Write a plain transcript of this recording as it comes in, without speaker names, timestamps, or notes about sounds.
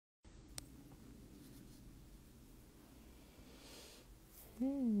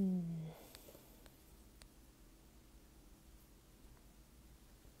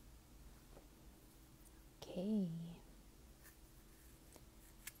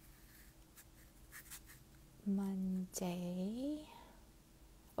Monday.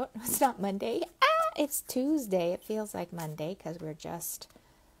 Oh, no, it's not Monday. It's Tuesday. It feels like Monday because we're just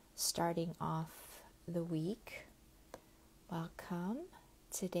starting off the week. Welcome.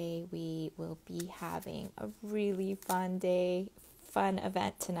 Today we will be having a really fun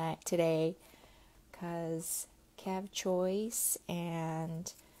event today, because Kev Choice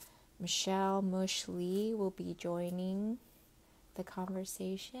and Michele Mush will be joining the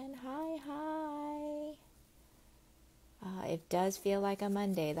conversation. Hi. It does feel like a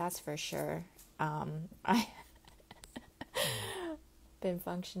Monday, that's for sure. I've been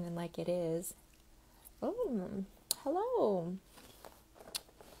functioning like it is. Oh, hello,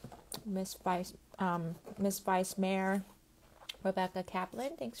 Miss Vice Mayor Rebecca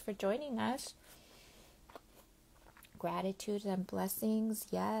Kaplan. Thanks for joining us. Gratitude and blessings.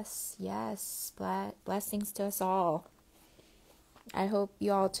 Yes. Blessings to us all. I hope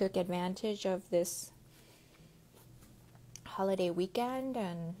you all took advantage of this holiday weekend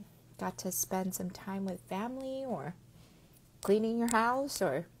and got to spend some time with family, or cleaning your house,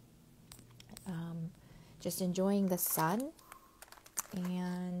 or just enjoying the sun,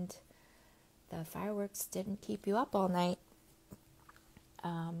 and the fireworks didn't keep you up all night,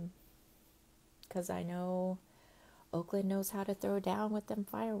 because I know Oakland knows how to throw down with them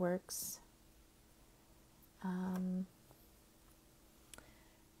fireworks. Hi,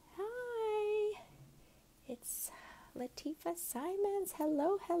 it's Latifa Simons.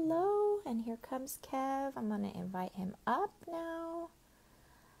 Hello. And here comes Kev. I'm going to invite him up now.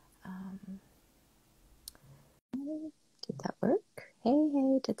 Did that work?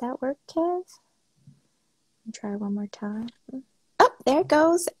 Hey, did that work, Kev? Try one more time. Oh, there it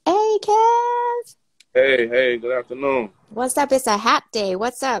goes. Hey, Kev. Hey, good afternoon. What's up? It's a hat day.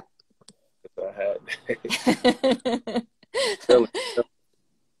 What's up? It's a hat day.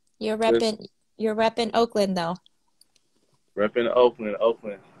 You're repping Oakland, though. Repping Oakland.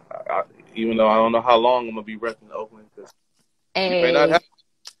 Even though I don't know how long I'm gonna be repping Oakland, because you may not have.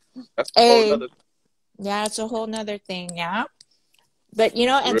 That's a whole nother. Yeah, it's a whole nother thing. Yeah, but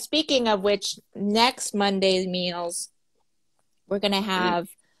and speaking of which, next Monday's meals, we're gonna have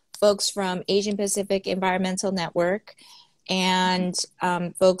folks from Asian Pacific Environmental Network and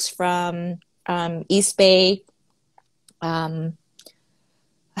folks from East Bay,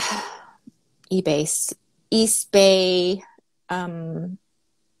 East Bay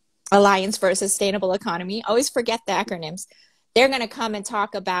Alliance for a Sustainable Economy. Always forget the acronyms. They're going to come and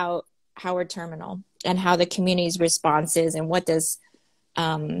talk about Howard Terminal and how the community's response is, and what does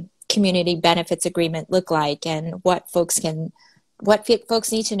community benefits agreement look like, and what folks need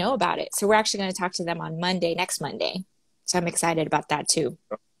to know about it. So we're actually going to talk to them on next Monday. So I'm excited about that too.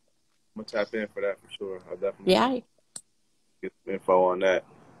 I'm gonna tap in for that for sure. I'll definitely get some info on that.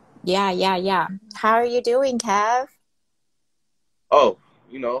 Yeah. How are you doing, Kev? Oh,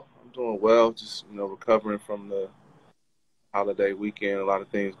 I'm doing well. Just recovering from the holiday weekend. A lot of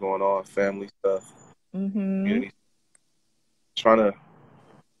things going on, family stuff, community. Trying to,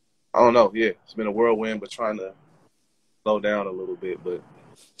 I don't know. Yeah, it's been a whirlwind, but trying to slow down a little bit. But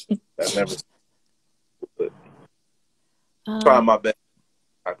that never. But trying my best.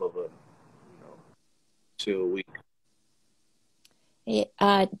 Type of a chill week.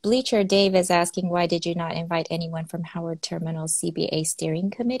 Bleacher Dave is asking, why did you not invite anyone from Howard Terminal's CBA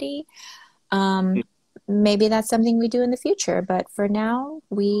steering committee? Maybe that's something we do in the future, but for now,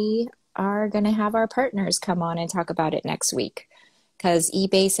 we are going to have our partners come on and talk about it next week, because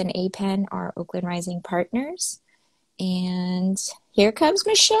eBase and APEN are Oakland Rising partners. And here comes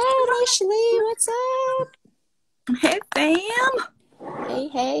Michele. Ashley, what's up? Hey, fam.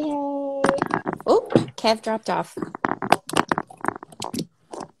 Hey. Oh, Kev dropped off.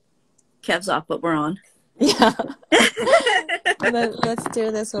 Kev's off, but we're on. Yeah. Let's do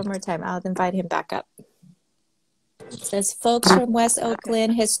this one more time. I'll invite him back up. It says, folks from West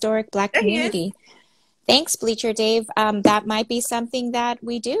Oakland, historic Black community. Thanks, Bleacher Dave. That might be something that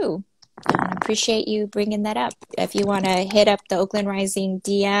we do. Appreciate you bringing that up. If you want to hit up the Oakland Rising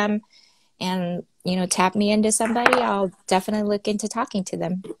DM and, tap me into somebody, I'll definitely look into talking to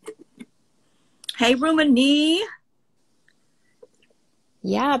them. Hey, Rumani.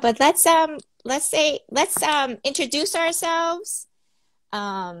 Yeah, but let's introduce ourselves.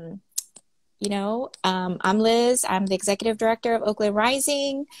 I'm Liz. I'm the executive director of Oakland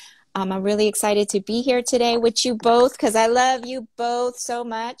Rising. I'm really excited to be here today with you both, because I love you both so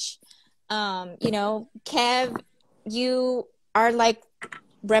much. Kev, you are like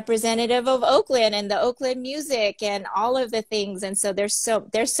representative of Oakland and the Oakland music and all of the things, and so there's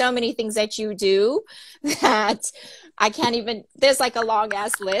so many things that you do that I can't even, there's like a long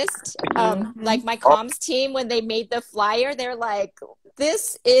ass list. Like my comms team, when they made the flyer, they're like,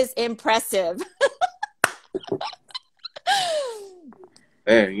 this is impressive.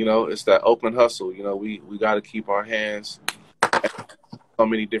 Man, you know, it's that Oakland hustle. You know, we got to keep our hands at so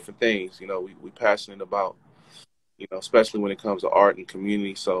many different things. You know, we passionate about, you know, especially when it comes to art and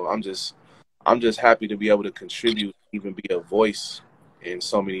community. So I'm just happy to be able to contribute, even be a voice in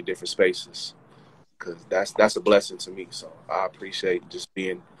so many different spaces, because that's a blessing to me. So I appreciate just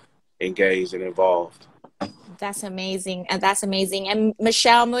being engaged and involved. That's amazing. And that's amazing. And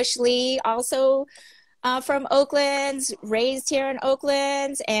Michele Mush Lee, also from Oakland, raised here in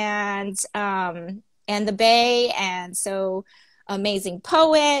Oakland and the Bay. And so amazing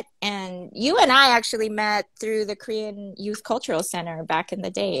poet. And you and I actually met through the Korean Youth Cultural Center back in the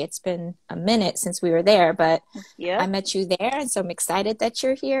day. It's been a minute since we were there, but I met you there. And so I'm excited that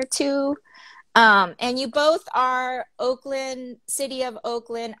you're here too. And you both are City of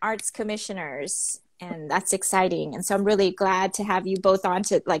Oakland Arts Commissioners, and that's exciting. And so I'm really glad to have you both on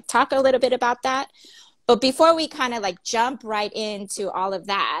to like talk a little bit about that. But before we kind of like jump right into all of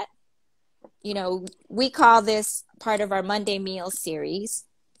that, you know, we call this part of our Monday Meal series.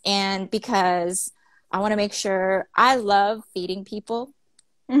 And because I want to make sure, I love feeding people.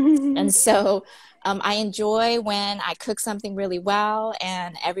 And so I enjoy when I cook something really well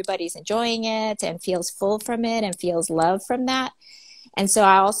and everybody's enjoying it and feels full from it and feels love from that. And so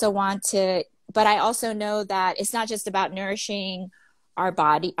I also want to, but I also know that it's not just about nourishing our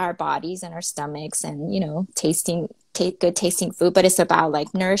bodies and our stomachs and, you know, good tasting food, but it's about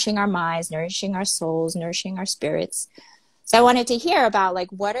like nourishing our minds, nourishing our souls, nourishing our spirits. So I wanted to hear about like,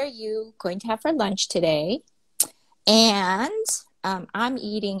 what are you going to have for lunch today? And I'm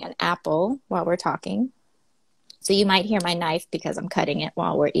eating an apple while we're talking. So you might hear my knife because I'm cutting it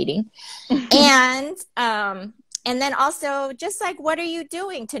while we're eating. And then also just like, what are you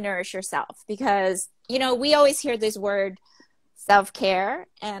doing to nourish yourself? Because, you know, we always hear this word self-care,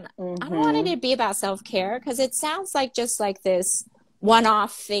 and I don't want it to be about self-care because it sounds like just like this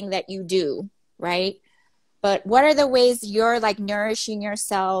one-off thing that you do, right? But what are the ways you're like nourishing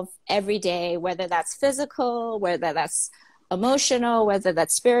yourself every day, whether that's physical, whether that's emotional, whether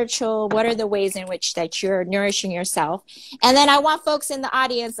that's spiritual? What are the ways in which that you're nourishing yourself? And then I want folks in the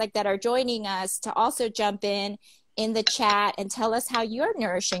audience like that are joining us to also jump in the chat and tell us how you're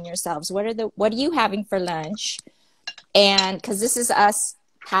nourishing yourselves. What are you having for lunch? And because this is us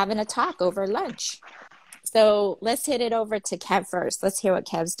having a talk over lunch. So let's hit it over to Kev first. Let's hear what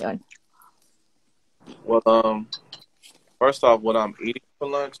Kev's doing. Well, first off, what I'm eating for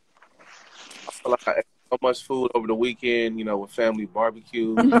lunch, I feel like I ate so much food over the weekend, you know, with family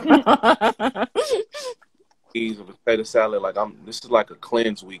barbecue, cheese and potato salad. Like this is like a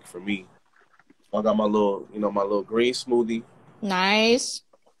cleanse week for me. I got my little green smoothie. Nice.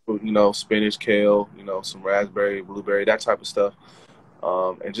 You know, spinach, kale, you know, some raspberry, blueberry, that type of stuff.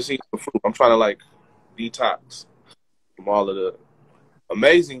 And just eat some fruit. I'm trying to like detox from all of the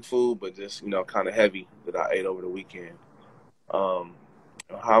amazing food, but just, you know, kind of heavy that I ate over the weekend. How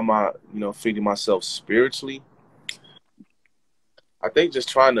am I, you know, feeding myself spiritually? I think just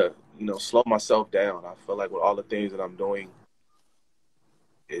trying to, you know, slow myself down. I feel like with all the things that I'm doing,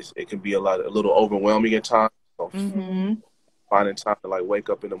 it can be a little overwhelming at times. So finding time to like wake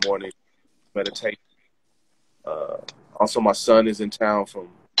up in the morning, meditate. Also, my son is in town from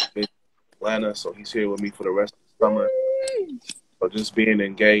Atlanta, so he's here with me for the rest of the summer. So just being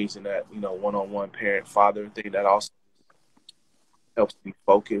engaged in that, you know, one-on-one parent-father thing, that also helps me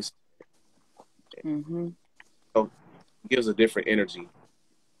focus. So gives a different energy.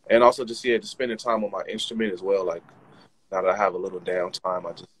 And also just, just spending time on my instrument as well. Like now that I have a little downtime,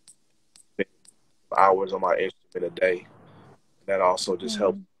 I just spend hours on my instrument a day. That also just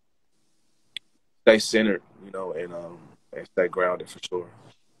helps stay centered, you know, and stay grounded for sure.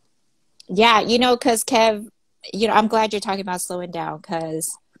 Yeah, you know, because Kev, you know, I'm glad you're talking about slowing down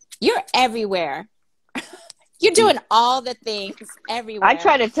because you're everywhere. You're doing all the things everywhere. I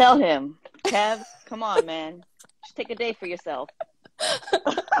try to tell him, Kev, come on, man. Just take a day for yourself.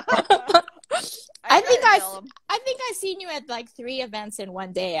 I think I seen you at like 3 events in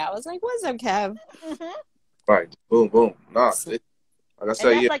one day. I was like, what's up, Kev? Right. Boom, boom. Nah. Like I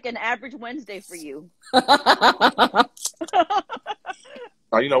said, and that's like an average Wednesday for you.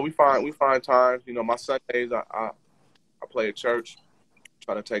 You know, we find times. You know, my Sundays, I play at church.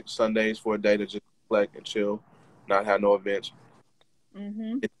 Try to take Sundays for a day to just reflect and chill, not have no events.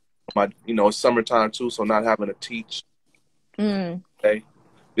 It's summertime too, so not having to teach. Okay,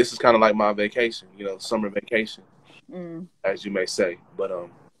 this is kind of like my vacation. You know, summer vacation, as you may say. But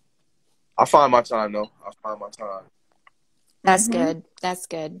I find my time though. I find my time. That's good. That's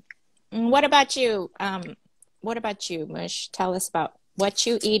good. What about you? What about you, Mush? Tell us about what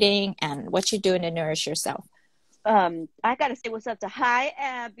you eating and what you doing to nourish yourself. I gotta say what's up to hi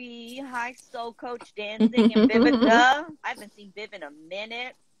Abby, hi Soul Coach Dancing and Vivica. I haven't seen Viv in a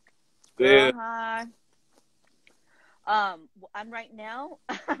minute. Girl, Yeah. hi. I'm right now.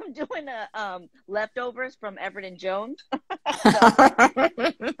 I'm doing leftovers from Everett and Jones.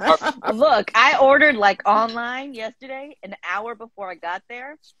 Look, I ordered like online yesterday, an hour before I got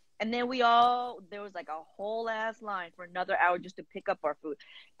there, and then there was like a whole ass line for another hour just to pick up our food.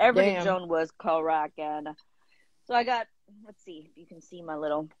 Everett and Jones was correct, and so I got. Let's see if you can see my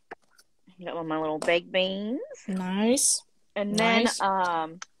little baked beans. Nice. And then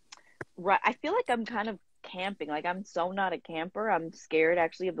right, I feel like I'm kind of camping. Like I'm so not a camper. I'm scared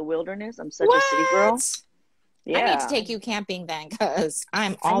actually of the wilderness. I'm such a city girl. Yeah. I need to take you camping then, because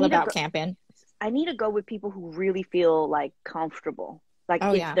I'm all about camping. I need to go with people who really feel like comfortable, like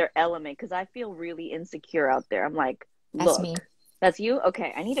it's their element, because I feel really insecure out there. I'm like, look, that's me. That's you?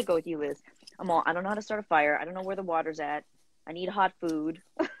 Okay, I need to go with you, Liz. I don't know how to start a fire. I don't know where the water's at. I need hot food.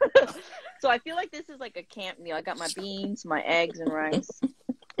 So I feel like this is like a camp meal. I got my beans, my eggs, and rice.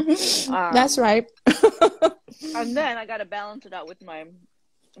 That's right. And then I got to balance it out with my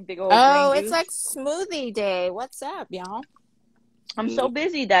big old Oh, green it's juice. like smoothie day. What's up, y'all? I'm so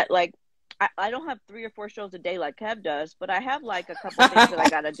busy that like I don't have 3 or 4 shows a day like Kev does, but I have like a couple things that I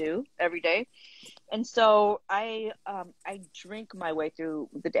got to do every day. And so I drink my way through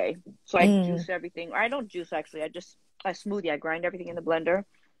the day. So I juice everything. Or I don't juice actually. I smoothie. I grind everything in the blender.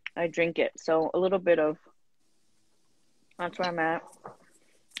 I drink it. So a little bit of, that's where I'm at.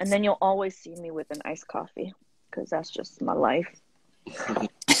 And then you'll always see me with an iced coffee, because that's just my life.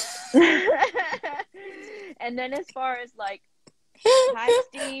 And then as far as like, hi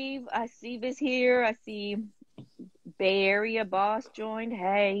Steve, I see this here. I see Bay Area boss joined.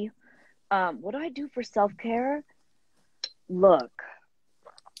 Hey, what do I do for self-care? Look,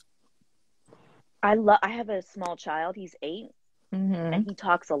 I have a small child. He's 8, and he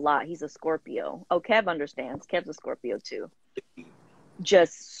talks a lot. He's a Scorpio. Oh, Kev understands. Kev's a Scorpio too.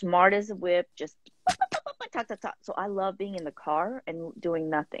 Just smart as a whip. Just talk. So I love being in the car and doing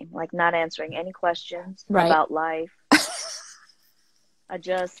nothing, like not answering any questions about life. I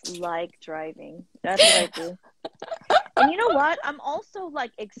just like driving. That's what I do. And you know what? I'm also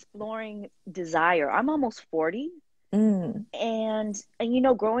like exploring desire. I'm almost 40. And you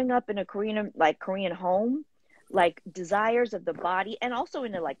know, growing up in a Korean home, like desires of the body, and also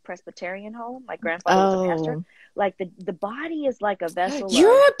in a like Presbyterian home, my grandfather was a pastor. Like the body is like a vessel.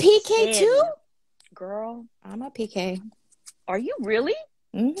 You're a PK sin. too? Girl, I'm a PK. Are you really?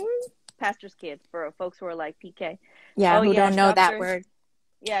 Pastor's kids, for folks who are like PK. Yeah, who don't know that word.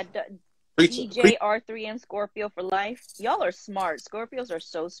 Yeah, DJ R3M Scorpio for life. Y'all are smart. Scorpios are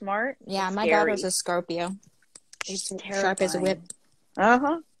so smart. Yeah, it's my scary. daughter's a Scorpio. She's terrifying. Sharp as a whip.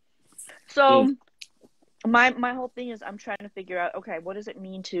 So my whole thing is I'm trying to figure out, okay, what does it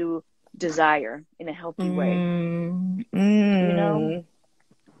mean to desire in a healthy way? You know,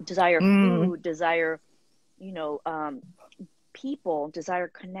 desire food, desire, you know, people, desire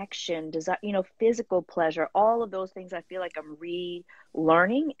connection, desire, you know, physical pleasure, all of those things. I feel like I'm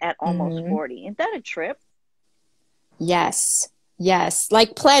relearning at almost 40. Isn't that a trip? Yes.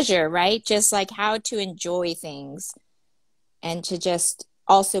 Like pleasure, right? Just like how to enjoy things and to just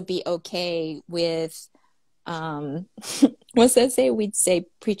also be okay with, what's that say? We'd say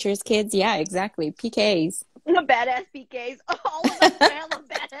preacher's kids. Yeah, exactly. PKs. Badass PKs. All of us of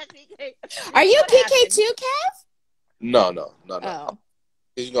badass PKs. Are you PK too, Kev? No. Oh.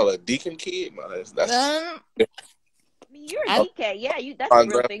 You got a deacon kid? No, that's you're a DK. Yeah, that's a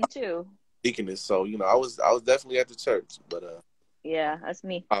real thing too. Deaconess, so you know, I was definitely at the church, but yeah, that's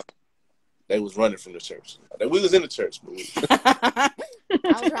me. They was running from the church. We was in the church, but I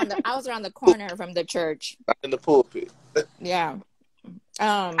was around the corner from the church. Not in the pulpit. Yeah.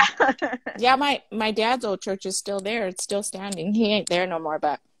 Yeah, my dad's old church is still there. It's still standing. He ain't there no more,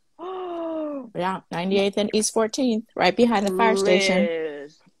 but yeah, 98th and East 14th, right behind the fire station.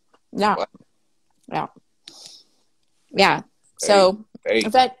 Yeah. So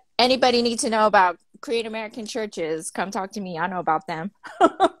if anybody needs to know about Korean American churches, come talk to me. I know about them.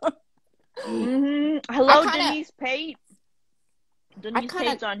 Hello, Denise Pate. Denise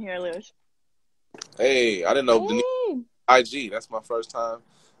Pate's on here, Liz. Hey, I didn't know Denise IG. That's my first time.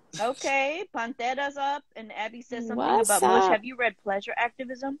 Okay, Pantera's up, and Abby says something about Mush. Have you read Pleasure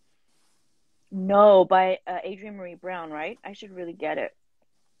Activism? No, by Adrienne Marie Brown, right? I should really get it.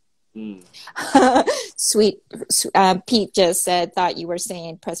 Mm. Sweet. Pete just said, thought you were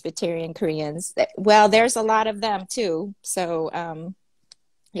saying Presbyterian Koreans. Well, there's a lot of them too. So,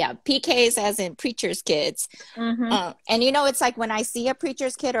 yeah, PKs as in preacher's kids. And you know, it's like when I see a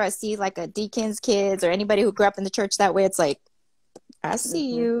preacher's kid or I see like a deacon's kids or anybody who grew up in the church that way, it's like, I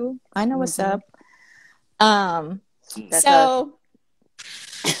see you. I know what's up. That's so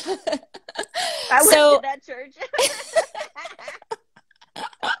I went to that church.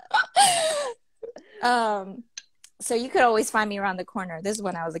 So you could always find me around the corner. This is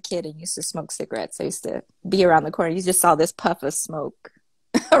when I was a kid and used to smoke cigarettes. I used to be around the corner. You just saw this puff of smoke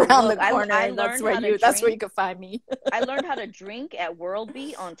around the corner. I that's where you could find me. I learned how to drink at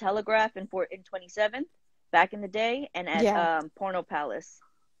Worldby on Telegraph in 27th back in the day, and at Porno Palace.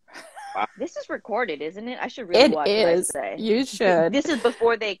 Wow. This is recorded, isn't it? I should really watch what I say. You should. This is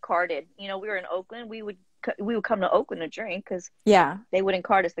before they carded. You know, we were in Oakland. We would come to Oakland to drink because they wouldn't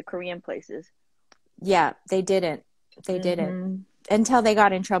card us the Korean places. Yeah, they didn't. They didn't until they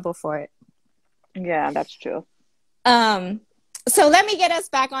got in trouble for it. Yeah, that's true. So let me get us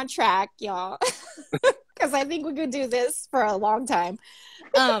back on track, y'all, because I think we could do this for a long time.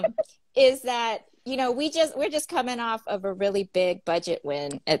 Is that, you know, we're just coming off of a really big budget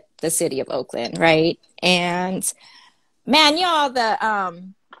win at the city of Oakland, right? And man, y'all,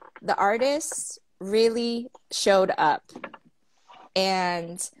 the artists really showed up.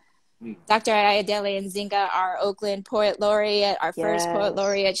 And Dr. Ayodele Nzinga, our Oakland poet laureate, our first poet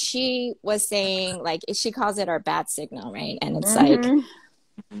laureate, she was saying, like, she calls it our bat signal, right? And it's like,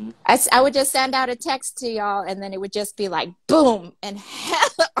 I would just send out a text to y'all, and then it would just be like, boom, and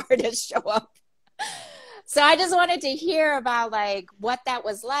hella artists show up. So I just wanted to hear about, like, what that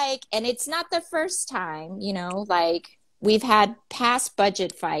was like. And it's not the first time, you know, like, we've had past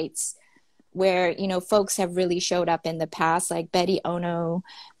budget fights where, you know, folks have really showed up in the past, like Betty Ono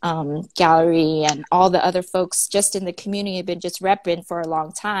Gallery and all the other folks just in the community have been just repping for a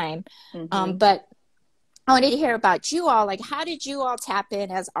long time. But I wanted to hear about you all. Like, how did you all tap in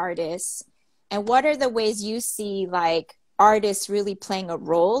as artists? And what are the ways you see, like, artists really playing a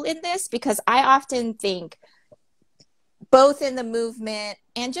role in this? Because I often think both in the movement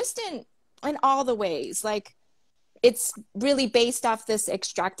and just in all the ways, like, it's really based off this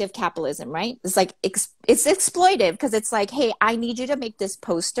extractive capitalism, right? It's like, it's exploitive because it's like, hey, I need you to make this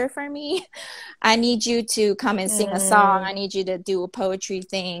poster for me. I need you to come and sing a song. I need you to do a poetry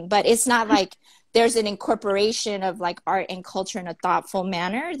thing. But it's not like there's an incorporation of like art and culture in a thoughtful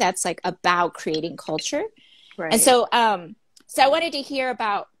manner that's like about creating culture. Right. And so, so I wanted to hear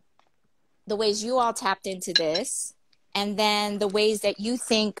about the ways you all tapped into this, and then the ways that you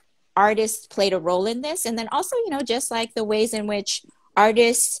think artists played a role in this, and then also, you know, just like the ways in which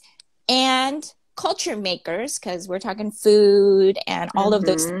artists and culture makers, because we're talking food and all of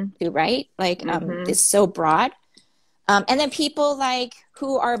those things too, right? Like, it's so broad. And then people like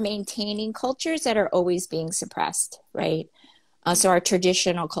who are maintaining cultures that are always being suppressed, right? So our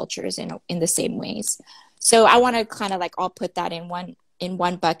traditional cultures in the same ways. So I want to kind of like all put that in one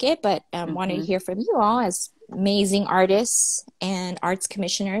bucket, but wanted to hear from you all as amazing artists and arts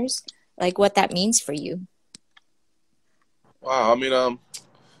commissioners, like what that means for you. Wow, I mean,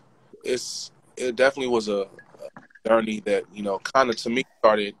 it definitely was a journey that, you know, kind of to me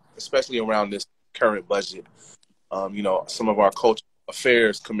started, especially around this current budget. You know, some of our cultural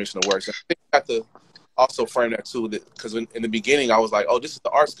affairs commissioner works. I think I have to also frame that too, because in the beginning I was like, oh, this is the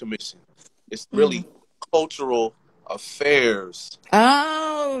arts commission. It's really cultural affairs.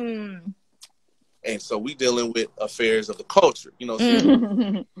 And so we dealing with affairs of the culture, you know.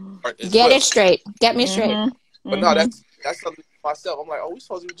 Get it straight. Get me straight. But no, that's something myself. I'm like, oh, we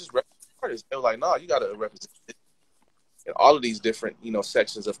supposed to just represent artists. They were like, no, you got to represent it in all of these different, you know,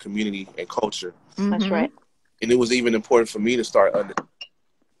 sections of community and culture. That's right. And it was even important for me to start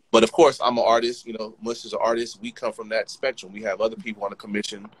But of course, I'm an artist. You know, Mush is an artist. We come from that spectrum. We have other people on the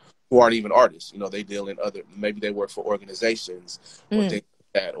commission who aren't even artists. You know, they deal in maybe they work for organizations or things like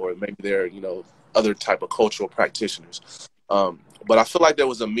that, or maybe they're, you know, other type of cultural practitioners. But I feel like there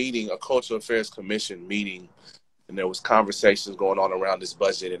was a cultural affairs commission meeting, and there was conversations going on around this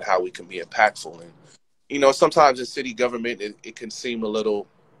budget and how we can be impactful. And, you know, sometimes in city government, it can seem a little,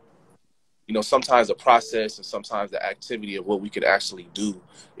 you know, sometimes the process and sometimes the activity of what we could actually do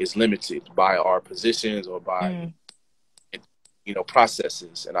is limited by our positions or by, you know,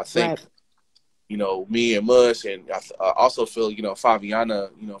 processes. And I think, you know, me and Mush, and I also feel, you know, Fabiana,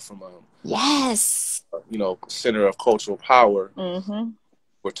 you know, from you know, Center of Cultural Power,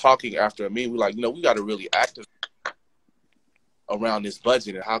 we're talking after a meeting. We're like, you know, we got to really activate around this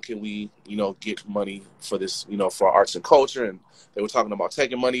budget, and how can we, get money for this, for arts and culture. And they were talking about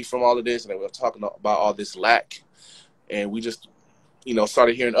taking money from all of this, and they were talking about all this lack. And we just,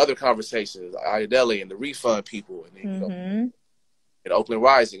 started hearing other conversations, Ayodele and the refund people, and then, in Oakland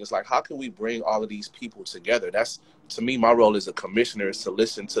Rising. It's like, how can we bring all of these people together? That's, to me, my role as a commissioner is to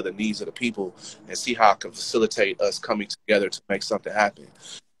listen to the needs of the people and see how I can facilitate us coming together to make something happen.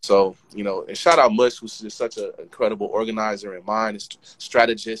 So, and shout out Mush, who's just such an incredible organizer and mind and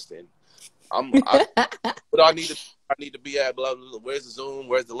strategist. And what I need to be at, blah, blah, blah, where's the Zoom?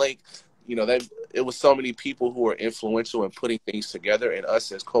 Where's the link? It was so many people who were influential in putting things together. And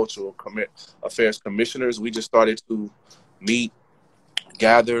us as cultural affairs commissioners, we just started to meet,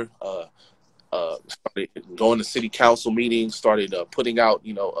 gather, started going to city council meetings, started putting out,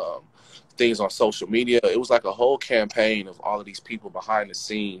 things on social media. It was like a whole campaign of all of these people behind the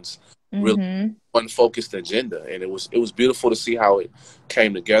scenes, really one focused agenda. And it was beautiful to see how it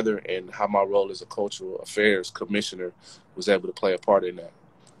came together and how my role as a cultural affairs commissioner was able to play a part in that.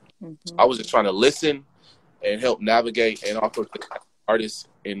 I was just trying to listen and help navigate, and also artists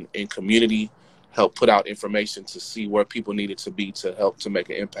in community help put out information to see where people needed to be to help to make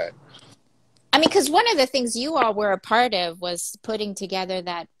an impact. I mean, because one of the things you all were a part of was putting together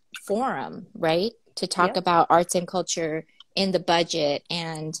that forum, right? To talk about arts and culture in the budget.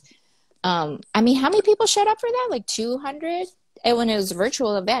 And I mean, how many people showed up for that? Like 200? And when it was a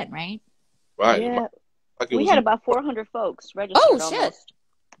virtual event, right? Right. Yeah. We had about 400 folks registered. Oh, shit. Almost.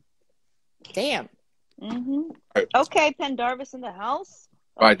 Damn. Right. Okay, Pendarvis in the house.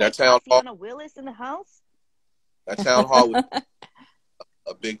 Okay, Right, that town hall. Tatiana Willis in the house. That town hall was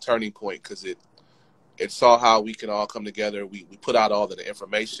a big turning point because it saw how we can all come together. We put out all of the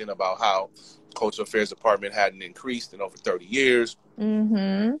information about how Cultural Affairs Department hadn't increased in over 30 years.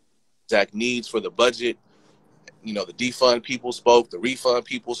 Exact needs for the budget. The defund people spoke. The refund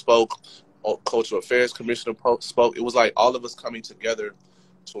people spoke. Cultural Affairs Commissioner spoke. It was like all of us coming together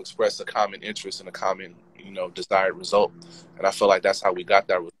to express a common interest and a common, desired result. And I feel like that's how we got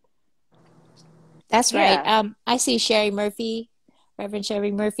that result. That's right. I see Reverend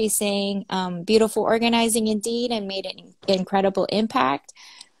Sherry Murphy saying, beautiful organizing indeed, and made an incredible impact.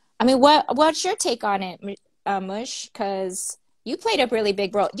 I mean, what's your take on it, Mush? Because you played a really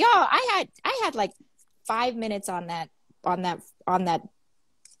big role. Y'all, I had like 5 minutes on that.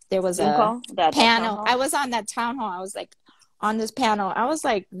 There was a panel. I was on that town hall. I was like, on this panel, I was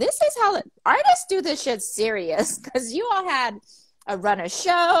like, this is how artists do this shit serious. Because you all had run a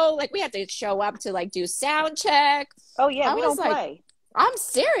show. Like, we had to show up to like do sound check. Oh yeah, we don't play. I'm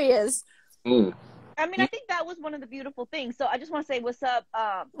serious. I mean, I think that was one of the beautiful things. So I just want to say, what's up?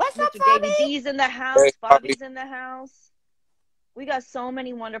 What's Mr. up, Bobby? David D's in the house. Hey, Bobby's in the house. We got so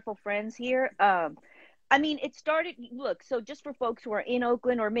many wonderful friends here. I mean, it started, look, so just for folks who are in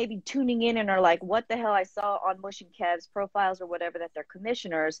Oakland or maybe tuning in and are like, what the hell, I saw on Mush and Kev's profiles or whatever that they're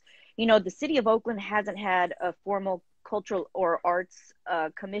commissioners. The city of Oakland hasn't had a formal cultural or arts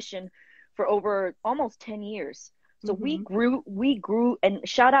commission for over almost 10 years. So we grew, and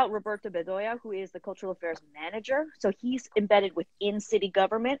shout out Roberto Bedoya, who is the cultural affairs manager. So he's embedded within city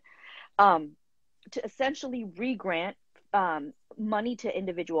government to essentially re-grant money to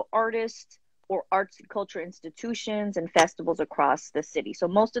individual artists or arts and culture institutions and festivals across the city. So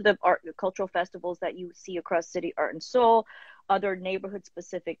most of the cultural festivals that you see across city, Art and Soul, other neighborhood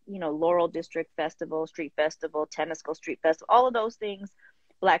specific, Laurel District Festival, Street Festival, Temescal Street Festival, all of those things,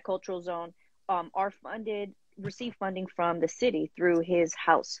 Black Cultural Zone, are receive funding from the city through his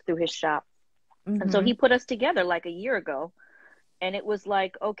house, through his shop. And so he put us together like a year ago, and it was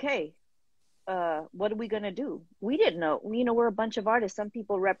like, okay, what are we going to do? We didn't know. We're a bunch of artists. Some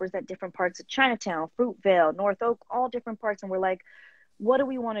people represent different parts of Chinatown, Fruitvale, North Oak, all different parts. And we're like, what do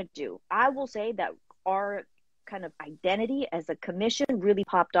we want to do? I will say that our kind of identity as a commission really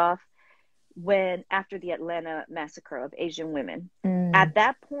popped off after the Atlanta massacre of Asian women. At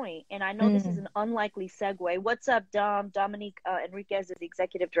that point, and I know this is an unlikely segue. What's up, Dom? Dominique Enriquez is the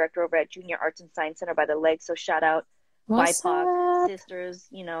executive director over at Junior Arts and Science Center by the Lake. So shout out BIPOC sisters,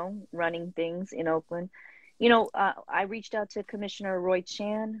 running things in Oakland. I reached out to Commissioner Roy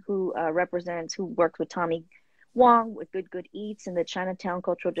Chan, who works with Tommy Wong with Good Eats in the Chinatown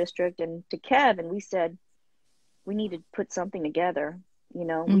Cultural District, and to Kev, and we said, we need to put something together. We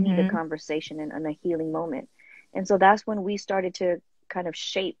need a conversation and a healing moment. And so that's when we started to kind of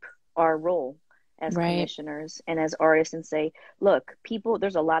shape our role as commissioners and as artists and say, look, people,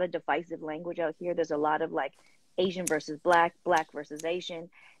 there's a lot of divisive language out here. There's a lot of like Asian versus Black, Black versus Asian.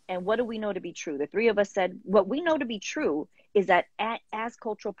 And what do we know to be true? The three of us said what we know to be true is that as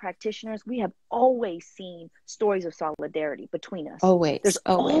cultural practitioners, we have always seen stories of solidarity between us. Always.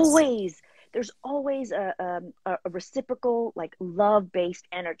 There's always a reciprocal, like, love-based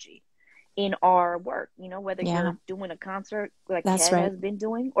energy in our work, you know, whether you're doing a concert like Kev has been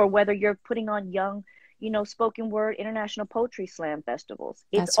doing, or whether you're putting on young, you know, spoken word international poetry slam festivals.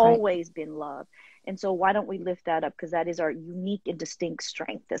 It's always been love. And so why don't we lift that up? Because that is our unique and distinct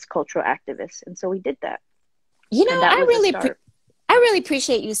strength as cultural activists. And so we did that. You know, I really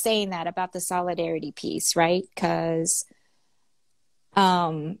appreciate you saying that about the solidarity piece, right? Because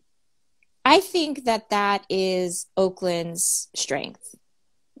I think that is Oakland's strength,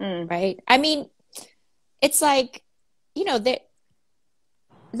 right? I mean, it's like, you know,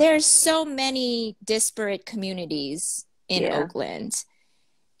 there's so many disparate communities in Oakland,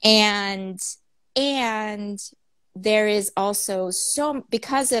 and there is also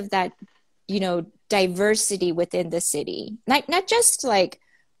because of that, you know, diversity within the city, not just like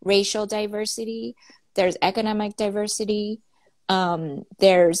racial diversity, there's economic diversity,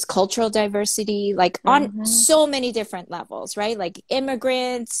 there's cultural diversity, like on so many different levels, right? Like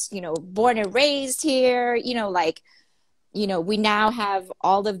immigrants, you know, born and raised here, you know, like, you know, we now have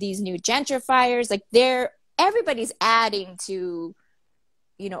all of these new gentrifiers, like everybody's adding to,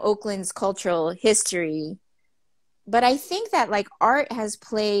 you know, Oakland's cultural history. But I think that like art has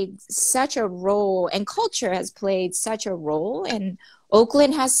played such a role, and culture has played such a role, and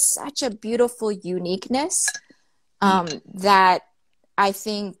Oakland has such a beautiful uniqueness that I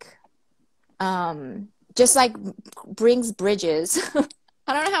think just like brings bridges.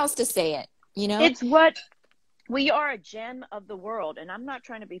 I don't know how else to say it, you know? It's what we are, a gem of the world. And I'm not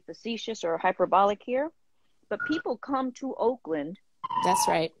trying to be facetious or hyperbolic here, but people come to Oakland. That's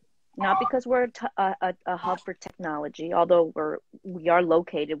right. Not because we're a hub for technology, although we are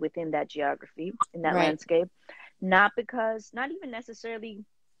located within that geography, in that landscape. Not even necessarily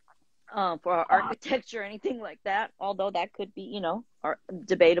for our architecture or anything like that, although that could be, you know,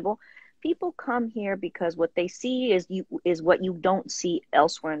 debatable. People come here because what they see is what you don't see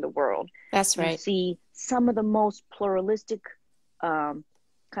elsewhere in the world. That's right. You see some of the most pluralistic kind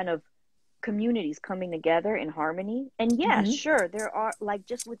of communities coming together in harmony. And sure, there are, like,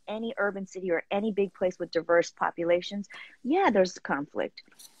 just with any urban city or any big place with diverse populations, there's conflict.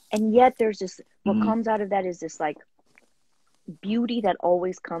 And yet there's this, what comes out of that is this like beauty that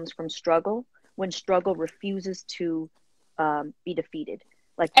always comes from struggle, when struggle refuses to be defeated.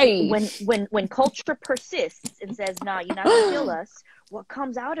 Like when culture persists and says, nah, you're not gonna kill us, what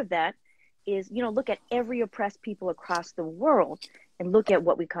comes out of that is, you know, look at every oppressed people across the world and look at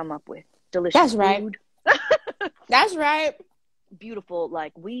what we come up with. Delicious food. That's right. Beautiful,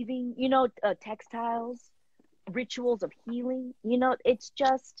 like weaving, you know, textiles, rituals of healing. You know, it's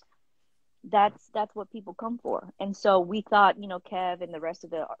just that's what people come for. And so we thought, you know, Kev and the rest of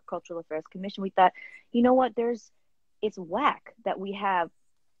the Cultural Affairs Commission, we thought, you know what, it's whack that we have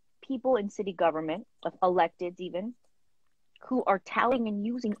people in city government, electeds even, who are touting and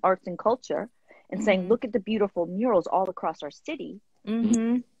using arts and culture and saying, look at the beautiful murals all across our city.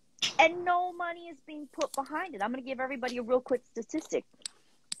 And no money is being put behind it. I'm going to give everybody a real quick statistic.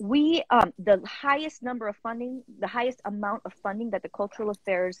 We, the highest amount of funding that the Cultural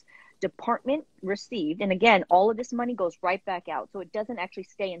Affairs Department received, and again, all of this money goes right back out. So it doesn't actually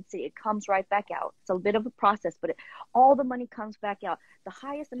stay in city. It comes right back out. It's a bit of a process, but all the money comes back out. The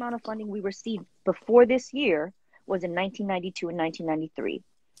highest amount of funding we received before this year was in 1992 and 1993.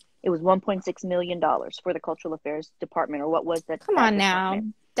 It was $1.6 million for the Cultural Affairs Department, or what was that? Come on now.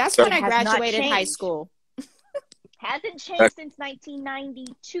 That's when I graduated high school. Hasn't changed since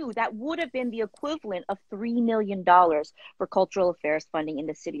 1992. That would have been the equivalent of $3 million for cultural affairs funding in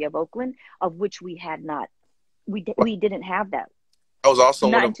the city of Oakland, of which we had not. We didn't have that. That was also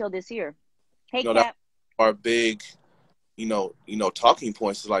not until this year. Hey, Cap. Our big, you know, talking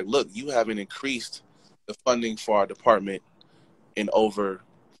points is like, look, you haven't increased the funding for our department in over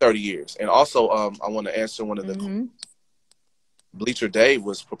 30 years. And also, I want to answer one of the Bleacher Dave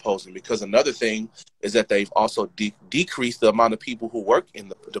was proposing, because another thing is that they've also decreased the amount of people who work in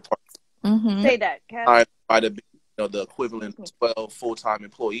the department. Say that, Kev. Might have been, you know, the equivalent of 12 full-time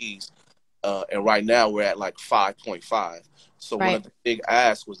employees, and right now we're at like 5.5. So one of the big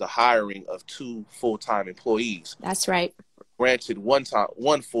asks was the hiring of 2 full-time employees. That's right. Granted, one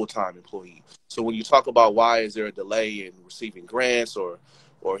full-time employee. So when you talk about why is there a delay in receiving grants, or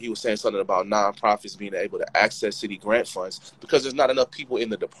he was saying something about nonprofits being able to access city grant funds, because there's not enough people in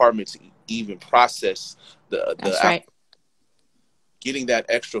the department to even process the That's right. getting that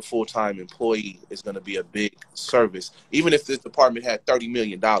extra full-time employee is going to be a big service. Even if this department had $30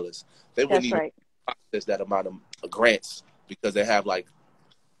 million, they wouldn't even process that amount of grants because they have like,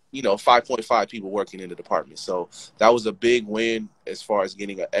 5.5 people working in the department. So that was a big win as far as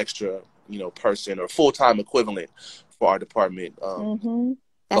getting an extra, person or full-time equivalent for our department.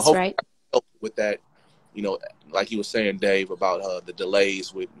 That's right. With that, like you were saying, Dave, about the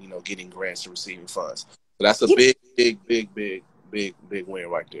delays with, getting grants and receiving funds. So that's a big win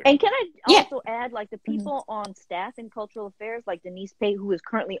right there. And can I also add, like, the people on staff in cultural affairs, like Denise Pate, who is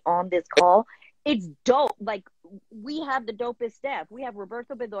currently on this call, it's dope. Like, we have the dopest staff. We have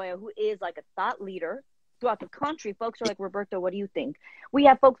Roberto Bedoya, who is like a thought leader throughout the country. Folks are like, Roberto, what do you think? We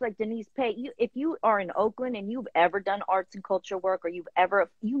have folks like Denise Pate. If you are in Oakland and you've ever done arts and culture work, or you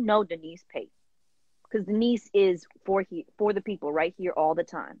know Denise Pate. Because Denise is for the people right here all the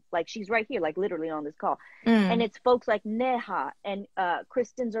time. Like, she's right here, like literally on this call. And it's folks like Neha and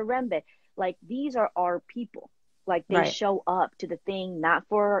Kristen Zarembe. Like, these are our people. Like, they show up to the thing, not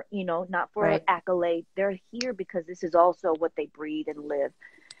for accolade. They're here because this is also what they breathe and live.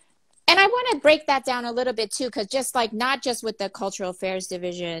 And I want to break that down a little bit too, because just like, not just with the Cultural Affairs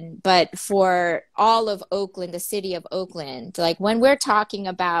Division, but for all of Oakland, the city of Oakland, like when we're talking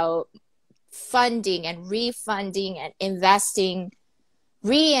about funding and refunding and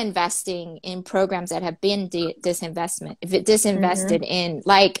reinvesting in programs that have been disinvested in,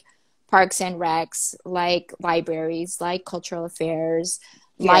 like parks and recs, like libraries, like cultural affairs,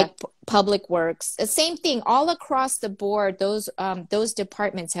 like public works. The same thing all across the board. Those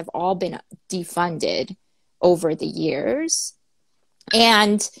departments have all been defunded over the years.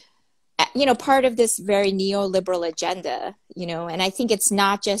 And part of this very neoliberal agenda, and I think it's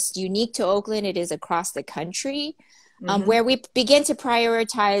not just unique to Oakland, it is across the country, where we begin to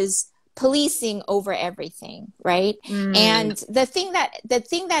prioritize policing over everything, right? And the thing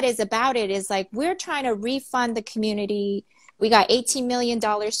that is about it is, like, we're trying to refund the community. We got $18 million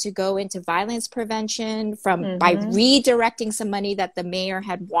to go into violence prevention by redirecting some money that the mayor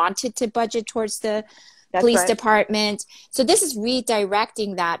had wanted to budget towards the police department. So this is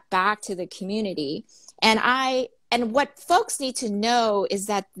redirecting that back to the community. And what folks need to know is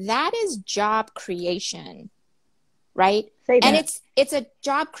that is job creation, right? And it's a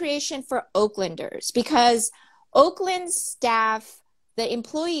job creation for Oaklanders, because Oakland staff, the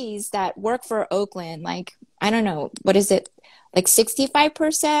employees that work for Oakland, like, I don't know, what is it? Like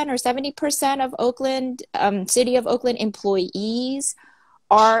 65% or 70% of Oakland, city of Oakland employees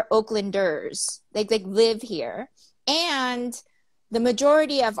are Oaklanders. They live here. And the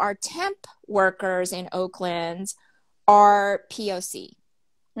majority of our temp workers in Oakland are POC,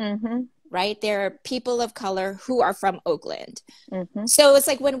 right? They're people of color who are from Oakland. So it's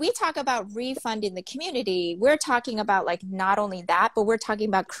like, when we talk about refunding the community, we're talking about, like, not only that, but we're talking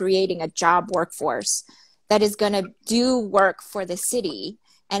about creating a job workforce that is going to do work for the city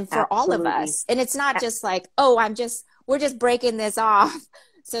and for all of us. And it's not just like, we're just breaking this off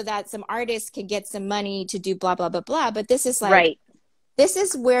so that some artists can get some money to do blah, blah, blah, blah. But this is like, this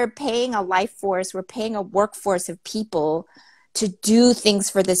is where paying a life force, we're paying a workforce of people to do things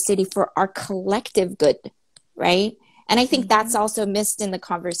for the city for our collective good, right? And I think that's also missed in the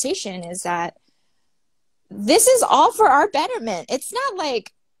conversation, is that this is all for our betterment. It's not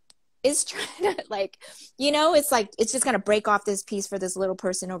like, is trying to, like, it's like, it's just going to break off this piece for this little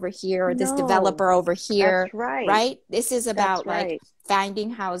person over here, or this developer over here. That's right. Right? This is about like finding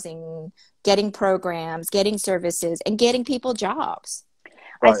housing, getting programs, getting services, and getting people jobs.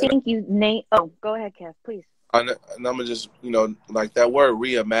 I think go ahead, Kev, please. And I'm gonna just, like that word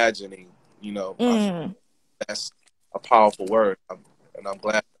reimagining, that's a powerful word. And I'm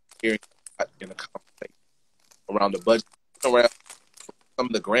glad hearing that in a conversation around the budget, around some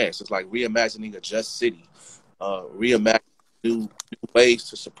of the grants. It's like reimagining a just city, reimagining new ways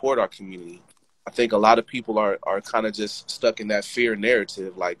to support our community. I think a lot of people are kind of just stuck in that fear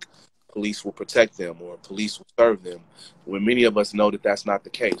narrative, like police will protect them or police will serve them, when many of us know that that's not the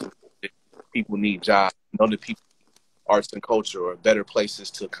case. People need jobs, know that people need arts and culture, or better places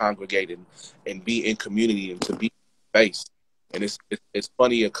to congregate and be in community and to be based. And it's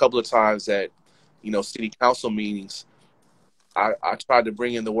funny, a couple of times at city council meetings, I tried to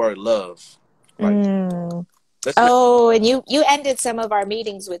bring in the word love. Like, and you ended some of our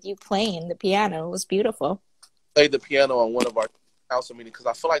meetings with you playing the piano. It was beautiful. Played the piano on one of our council meetings because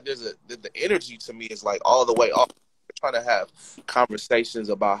I feel like the energy to me is like all the way off. We're trying to have conversations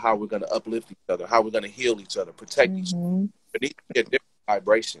about how we're going to uplift each other, how we're going to heal each other, protect each other. It needs to be a different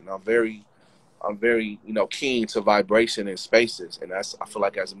vibration. I'm very keen to vibration in spaces, and I feel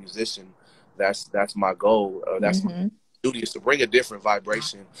like as a musician, that's my goal. That's duty is to bring a different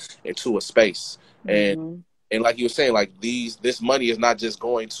vibration into a space. And like you were saying, like this money is not just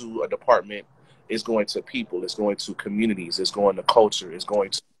going to a department, it's going to people, it's going to communities, it's going to culture, it's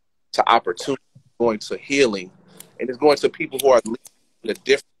going to opportunity, it's going to healing, and it's going to people who are leading a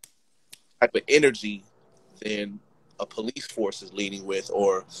different type of energy than a police force is leading with,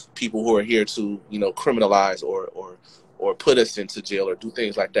 or people who are here to, criminalize or put us into jail or do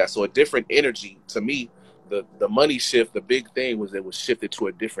things like that. So a different energy. To me, the money shift, the big thing was it was shifted to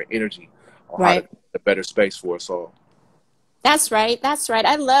a different energy on how to create a better space for us all. That's right.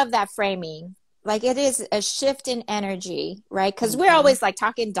 I love that framing. Like, it is a shift in energy, right? Because we're always like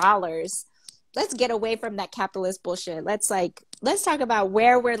talking dollars. Let's get away from that capitalist bullshit. Let's talk about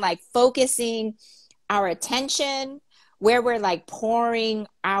where we're like focusing our attention, where we're like pouring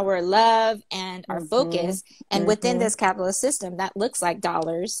our love and our focus. And within this capitalist system, that looks like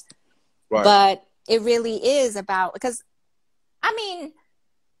dollars. Right. But it really is about, because, I mean,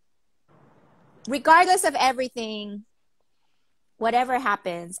 regardless of everything, whatever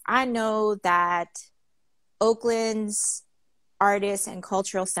happens, I know that Oakland's Artists and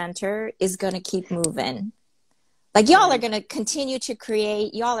Cultural Center is going to keep moving. Like, y'all are going to continue to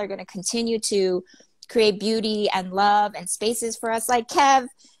create. Y'all are going to continue to create beauty and love and spaces for us. Like, Kev,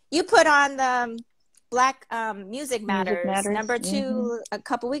 you put on the Black Music Matters #2 a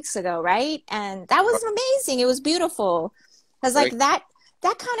couple weeks ago, right? And that was amazing. It was beautiful. Because like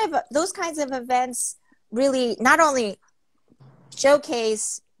those kinds of events really not only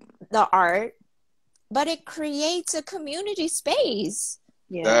showcase the art, but it creates a community space.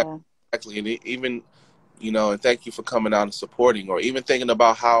 Yeah, exactly. And even, and thank you for coming out and supporting, or even thinking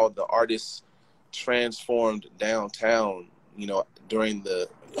about how the artists transformed downtown, during the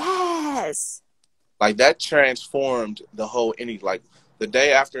like that transformed the whole energy. Like the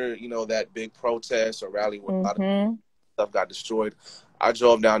day after, that big protest or rally where a lot of stuff got destroyed, I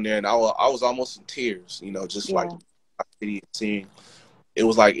drove down there and I was almost in tears, just like seeing. It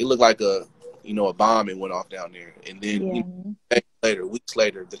was like, it looked like a bombing went off down there. And then weeks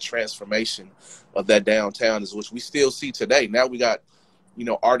later, the transformation of that downtown is which we still see today. Now we got,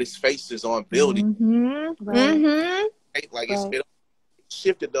 artists' faces on buildings. Like it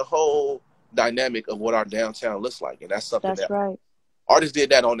shifted the whole dynamic of what our downtown looks like. And that's something artists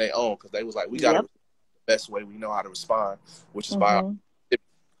did that on their own, because they was like, we got to the best way we know how to respond, which is by our.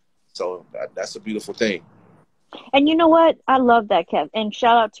 So that's a beautiful thing. And you know what? I love that, Kev. And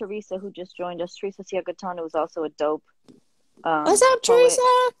shout out to Teresa, who just joined us. Teresa Ciagatano was also a dope what's up, Teresa?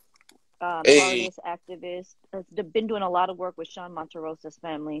 Artist, activist. Has been doing a lot of work with Sean Monterosa's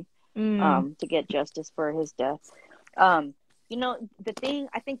family to get justice for his death. I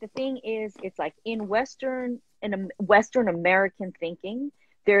think the thing is, it's like in Western American thinking,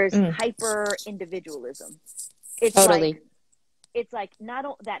 there's hyper individualism. It's totally. It's like not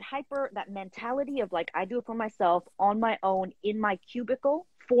that mentality of like, I do it for myself on my own in my cubicle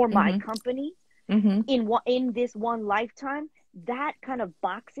for my company in this one lifetime. That kind of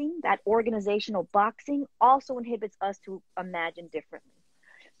boxing, that organizational boxing, also inhibits us to imagine differently.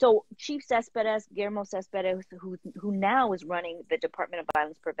 So Chief Cespedes, Guillermo Cespedes, who now is running the Department of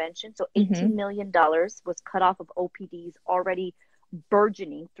Violence Prevention, so $18 million was cut off of OPD's already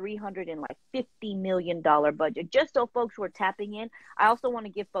burgeoning $350 million budget. Just so folks who are tapping in, I also want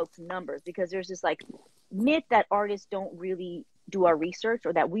to give folks numbers, because there's this like myth that artists don't really do our research,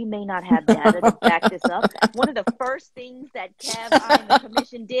 or that we may not have data to back this up. One of the first things that Kev, I, and the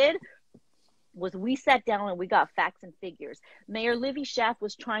commission did was we sat down and we got facts and figures. Mayor Livy Schaaf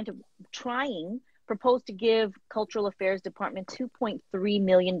was proposed to give Cultural Affairs Department $2.3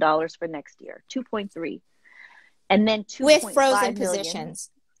 million for next year. 2.3. And then 2.5 with frozen positions.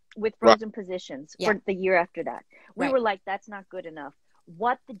 With frozen positions for the year after that. We were like, that's not good enough.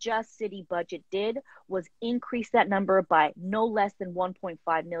 What the Just City budget did was increase that number by no less than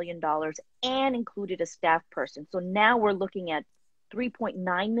 $1.5 million and included a staff person. So now we're looking at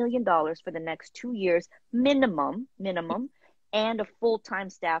 $3.9 million for the next 2 years, minimum, and a full-time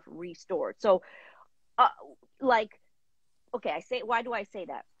staff restored. So, why do I say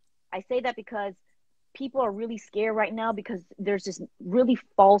that? I say that because people are really scared right now, because there's this really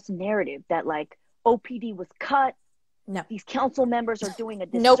false narrative that like OPD was cut. No. These council members are doing a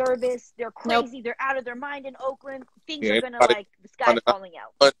disservice. They're crazy. They're out of their mind in Oakland. Things are going to the sky's falling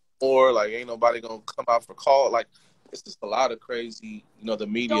out. Or like, ain't nobody going to come out for call. Like, it's just a lot of crazy, the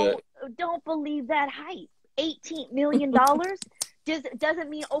media. Don't believe that hype. $18 million doesn't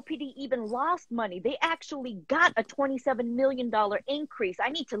mean OPD even lost money. They actually got a $27 million increase. I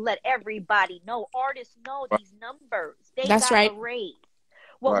need to let everybody know, artists know these numbers. They got a raise.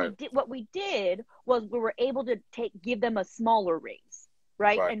 Right. What we did was we were able to give them a smaller raise,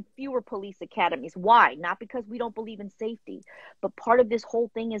 right? And fewer police academies. Why? Not because we don't believe in safety, but part of this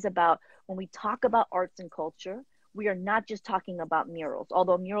whole thing is about, when we talk about arts and culture, we are not just talking about murals,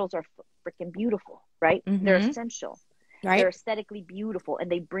 although murals are freaking beautiful, right? They're essential. Right. They're aesthetically beautiful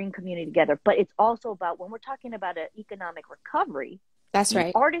and they bring community together. But it's also about, when we're talking about an economic recovery, that's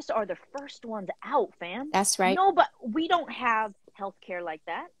right. Artists are the first ones out, fam. That's right. No, but we don't have healthcare like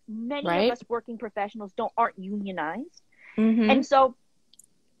that. Many of us working professionals aren't unionized. And so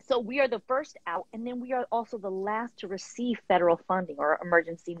we are the first out, and then we are also the last to receive federal funding or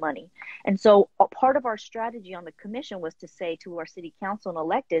emergency money. And so a part of our strategy on the commission was to say to our city council and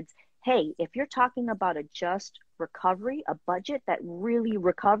electeds, hey, if you're talking about a just recovery, a budget that really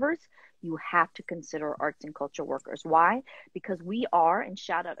recovers, you have to consider arts and culture workers. Why? Because we are, and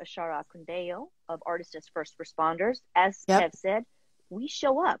shout out Ashara Kundeo of Artists as First Responders, as have said, we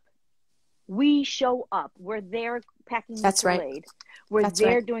show up. We show up. We're there packing the Kool-Aid. We're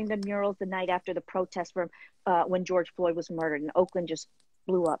there doing the murals the night after the protest from when George Floyd was murdered and Oakland just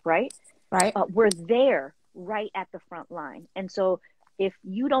blew up, right? Right. We're there right at the front line. And so if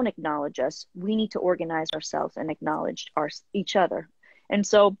you don't acknowledge us, we need to organize ourselves and acknowledge each other. And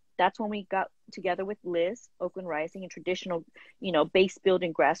so that's when we got together with Liz, Oakland Rising, and traditional, base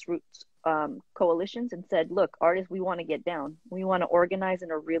building grassroots coalitions, and said, look, artists, we want to get down. We want to organize in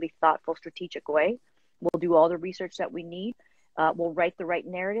a really thoughtful, strategic way. We'll do all the research that we need. We'll write the right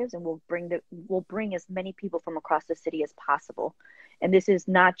narratives, and we'll bring as many people from across the city as possible. And this is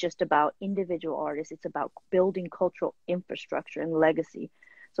not just about individual artists. It's about building cultural infrastructure and legacy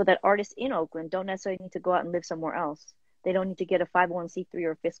so that artists in Oakland don't necessarily need to go out and live somewhere else. They don't need to get a 501c3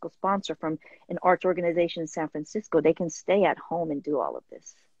 or a fiscal sponsor from an arts organization in San Francisco. They can stay at home and do all of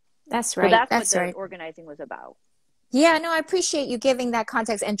this. That's right. So that's what the organizing was about. Yeah, no, I appreciate you giving that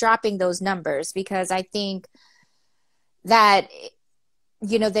context and dropping those numbers, because I think that,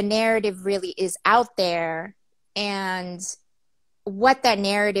 the narrative really is out there, and what that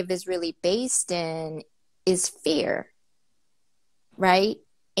narrative is really based in is fear, right?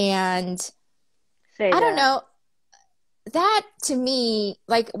 And I don't know, that to me,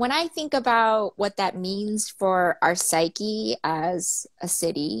 like when I think about what that means for our psyche as a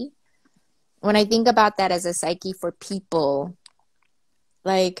city, when I think about that as a psyche for people,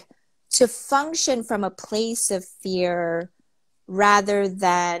 like to function from a place of fear rather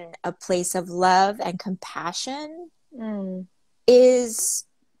than a place of love and compassion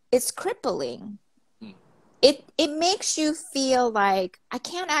it's crippling. It makes you feel like I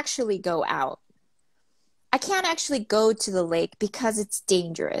can't actually go out. I can't actually go to the lake because it's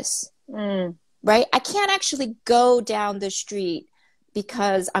dangerous, right? I can't actually go down the street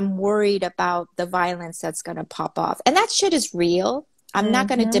because I'm worried about the violence that's going to pop off. And that shit is real. I'm not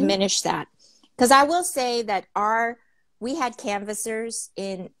going to diminish that. Because I will say that we had canvassers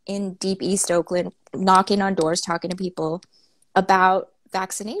in deep East Oakland knocking on doors, talking to people about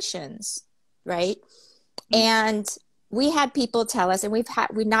vaccinations, right? And we had people tell us, and we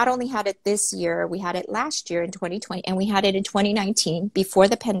not only had it this year, we had it last year in 2020, and we had it in 2019 before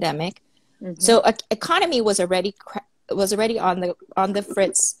the pandemic. So economy was already on the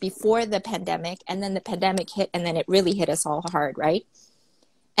fritz before the pandemic, and then the pandemic hit, and then it really hit us all hard, right?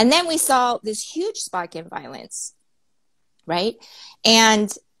 And then we saw this huge spike in violence, right?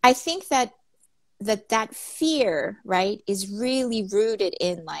 And I think that fear, right, is really rooted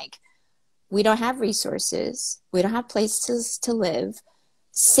in like, we don't have resources, we don't have places to live,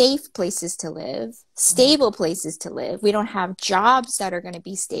 safe places to live, stable places to live. We don't have jobs that are going to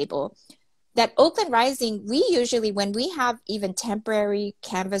be stable. That Oakland Rising, we usually, when we have even temporary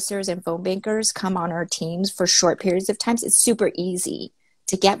canvassers and phone bankers come on our teams for short periods of times, it's super easy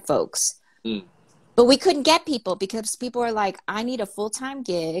to get folks. But we couldn't get people because people are like, I need a full-time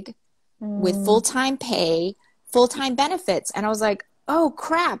gig with full-time pay, full-time benefits. And I was like, oh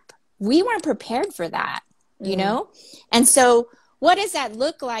crap, we weren't prepared for that, you know? And so what does that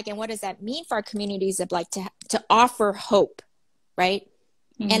look like? And what does that mean for our communities of like to offer hope, right?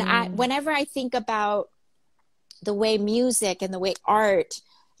 And whenever I think about the way music and the way art,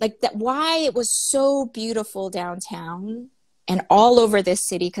 like that, why it was so beautiful downtown and all over this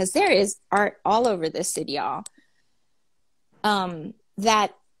city, because there is art all over this city, y'all,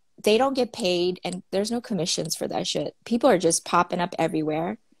 that they don't get paid and there's no commissions for that shit. People are just popping up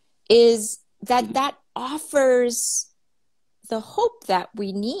everywhere. Is that offers the hope that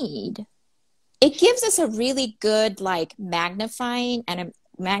we need. It gives us a really good like magnifying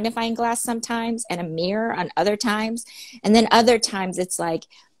glass sometimes and a mirror on other times, and then other times it's like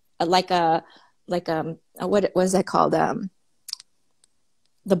a what was that called,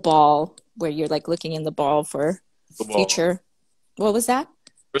 the ball where you're like looking in the ball for future. What was that?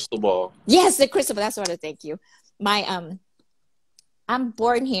 Crystal ball. Yes, the crystal ball. That's what I thank you. My I'm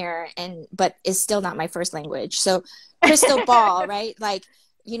born here but it's still not my first language. So crystal ball, right? Like,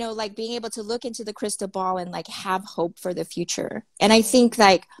 you know, like being able to look into the crystal ball and like have hope for the future. And I think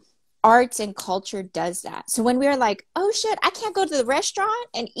like arts and culture does that. So when we're like, oh shit, I can't go to the restaurant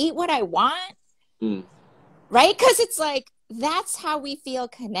and eat what I want. Right? Because it's like, that's how we feel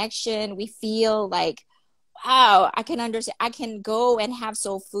connection. We feel like, wow, I can understand. I can go and have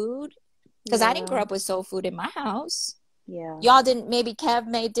soul food because I didn't grow up with soul food in my house. Yeah. Y'all didn't, maybe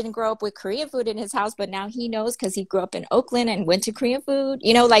didn't grow up with Korean food in his house, but now he knows because he grew up in Oakland and went to Korean food.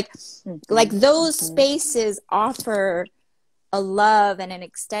 You know, like those spaces offer a love and an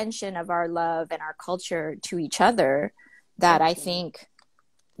extension of our love and our culture to each other that I think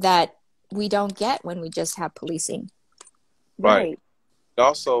that we don't get when we just have policing. Right.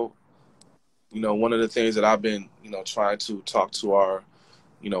 Also, you know, one of the things that I've been, you know, trying to talk to our,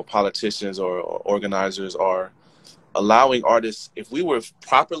 you know, politicians or organizers are allowing artists, if we were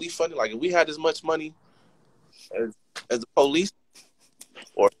properly funded, like if we had as much money as the police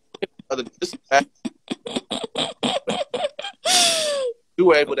or other, we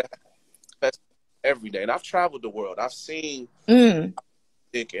were able to have festivals every day. And I've traveled the world. I've seen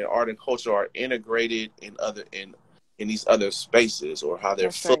music and art and culture are integrated in these other spaces, or how they're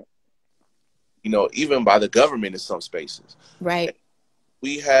you know, even by the government in some spaces. Right. And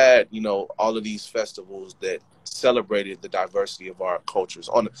we had, you know, all of these festivals that celebrated the diversity of our cultures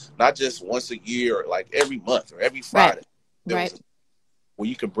on not just once a year, or like every month or every Friday. Right. Where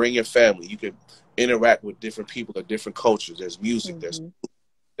you can bring your family, you can interact with different people of different cultures. There's music,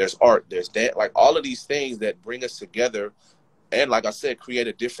 there's art, there's dance, like all of these things that bring us together. And like I said, create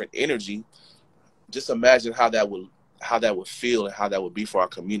a different energy. Just imagine how that would feel and how that would be for our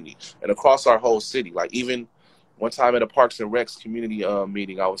community and across our whole city. Like even one time at a Parks and Recs community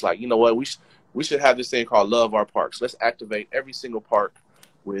meeting, I was like, you know what, we should have this thing called Love Our Parks. Let's activate every single park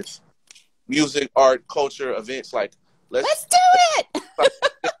with music, art, culture, events. Like let's do it.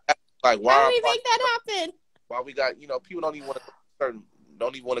 Like why how do we make that happen? Why we got, you know, people don't even want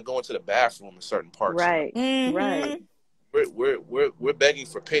to go into the bathroom in certain parks. Right. You know? Right. We're begging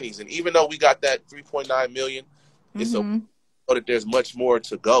for pennies, and even though we got that 3.9 million, it's so that there's much more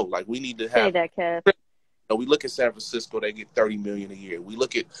to go. Like we need to have. Say that, Kev. You know, we look at San Francisco; they get 30 million a year. We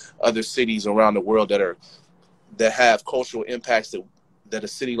look at other cities around the world that have cultural impacts that a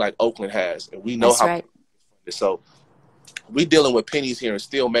city like Oakland has, and we know That's how. Right. So we dealing with pennies here and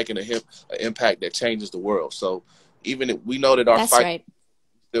still making an impact that changes the world. So even if we know that our fight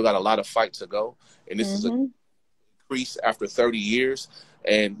still got a lot of fight to go, and this is a increase after 30 years.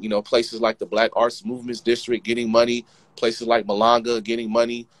 And, you know, places like the Black Arts Movements District getting money, places like Malanga getting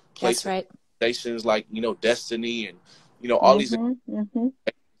money, places, stations like, you know, Destiny and, you know, all these.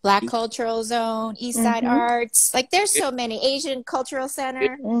 Black Cultural Zone, East Side Arts. Like there's so many. Asian Cultural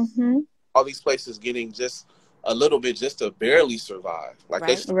Center. All these places getting just a little bit just to barely survive. Like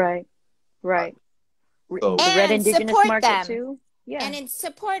Right. So, the Red Indigenous Market them. too. Yeah. And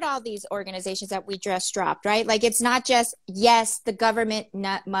support all these organizations that we just dropped, right? Like it's not just, yes, the government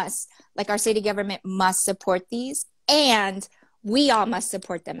must, like our city government must support these, and we all must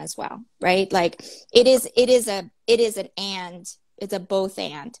support them as well, right? Like it's a both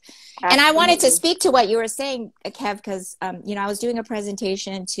and. Absolutely. And I wanted to speak to what you were saying, Kev, because, you know, I was doing a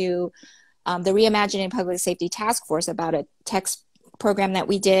presentation to the Reimagining Public Safety Task Force about a text program that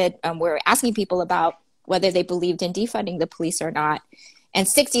we did. We're asking people about whether they believed in defunding the police or not. And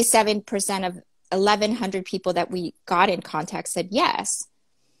 67% of 1,100 people that we got in contact said yes.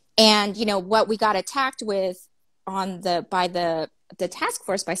 And, you know, what we got attacked with by the task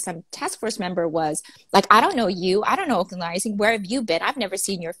force, by some task force member was like, I don't know you. I don't know Oakland Rising. Where have you been? I've never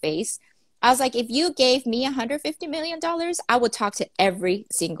seen your face. I was like, if you gave me $150 million, I would talk to every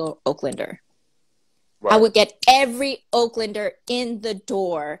single Oaklander. Right. I would get every Oaklander in the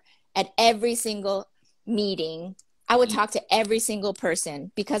door at every single meeting. I would talk to every single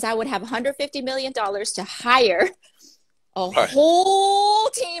person because I would have $150 million to hire a whole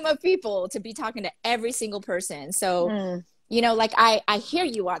team of people to be talking to every single person. So, you know, like I hear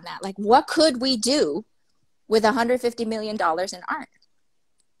you on that. Like, what could we do with $150 million in art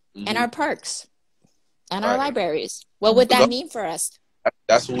and our parks and our libraries? What would that mean for us?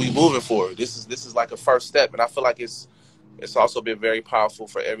 That's what we're moving for. This is like a first step. And I feel like it's also been very powerful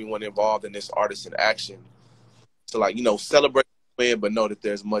for everyone involved in this Artists in Action to, like, you know, celebrate the win, but know that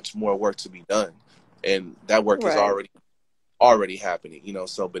there's much more work to be done. And that work is already happening, you know.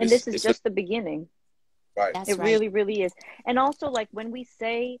 So, but this is just the beginning. Right. That's It right. really, really is. And also, like, when we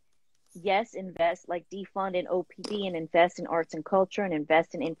say, yes, invest, like defund in OPD and invest in arts and culture and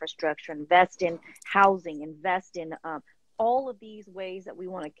invest in infrastructure, invest in housing, invest in all of these ways that we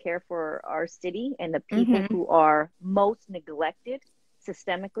want to care for our city and the people Mm-hmm. who are most neglected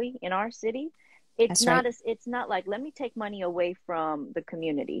systemically in our city. That's right. It's not like, let me take money away from the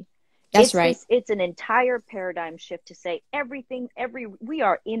community. That's right. It's an entire paradigm shift to say we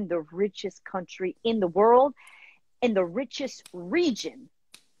are in the richest country in the world, in the richest region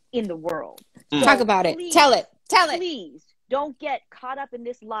in the world. Talk So about it. please, Tell it. Tell it. please don't get caught up in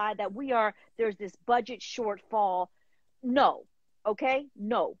this lie that there's this budget shortfall. No. Okay?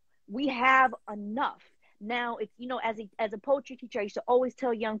 No. We have enough. Now, if as a poetry teacher, I used to always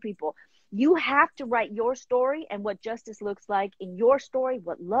tell young people, you have to write your story and what justice looks like in your story,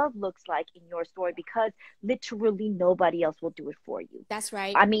 what love looks like in your story, because literally nobody else will do it for you. That's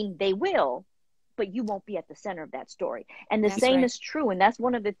right. I mean, they will, but you won't be at the center of that story. And the same is true. And that's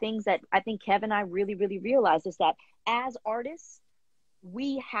one of the things that I think Kev and I really, really realize is that as artists,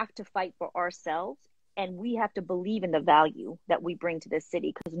 we have to fight for ourselves and we have to believe in the value that we bring to this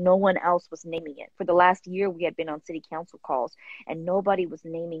city, because no one else was naming it. For the last year, we had been on city council calls and nobody was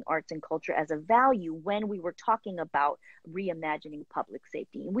naming arts and culture as a value when we were talking about reimagining public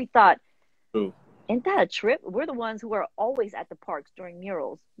safety. And we thought, isn't that a trip? We're the ones who are always at the parks doing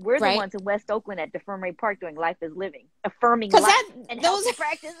murals. We're the ones in West Oakland at DeFerme Park doing Life is Living, affirming life and healthy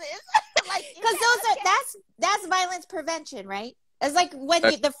practices. Because that's violence prevention, right? It's like when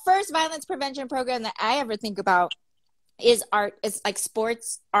the first violence prevention program that I ever think about is art. It's like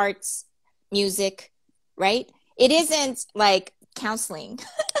sports, arts, music, right? It isn't like counseling.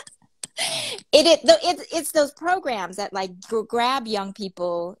 It's those programs that like grab young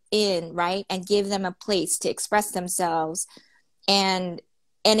people in, right, and give them a place to express themselves. And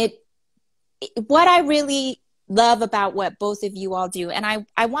what I really love about what both of you all do, and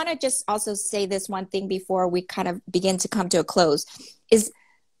I want to just also say this one thing before we kind of begin to come to a close, is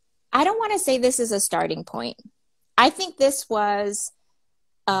I don't want to say this is a starting point. I think this was,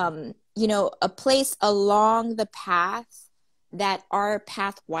 a place along the path that our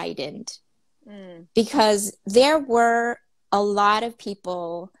path widened, because there were a lot of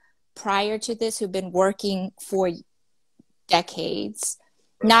people prior to this who've been working for decades,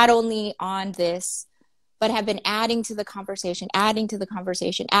 not only on this, but have been adding to the conversation, adding to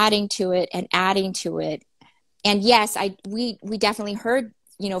it, and adding to it. And yes, we definitely heard,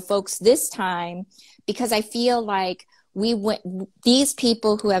 folks this time, because I feel like these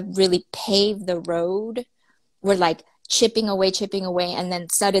people who have really paved the road were like chipping away. And then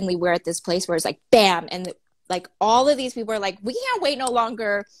suddenly we're at this place where it's like, bam. And like all of these people are like, we can't wait no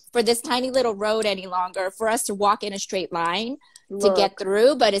longer for this tiny little road any longer for us to walk in a straight line to get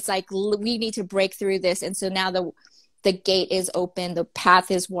through. But it's like, we need to break through this. And so now the gate is open, the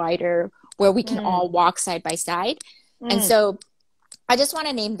path is wider, where we can all walk side by side. And so I just want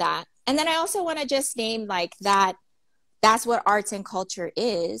to name that. And then I also want to just name like that's what arts and culture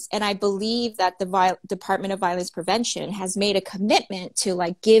is. And I believe that the Department of Violence Prevention has made a commitment to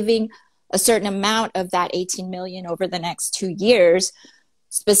like giving a certain amount of that 18 million over the next 2 years,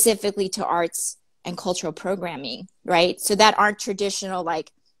 specifically to arts and cultural programming, right? So that aren't traditional,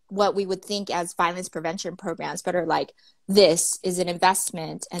 like what we would think as violence prevention programs, but are like, this is an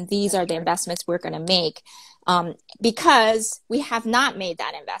investment and these are the investments we're going to make, because we have not made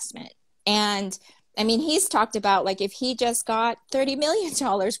that investment. And I mean, he's talked about like if he just got $30 million,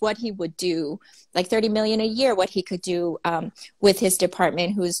 what he would do, like $30 million a year, what he could do with his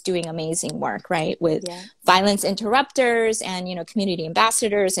department, who's doing amazing work, right? With violence interrupters and, community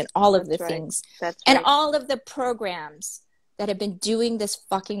ambassadors and all of the things. And all of the programs that have been doing this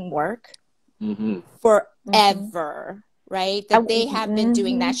fucking work forever, right? That they have been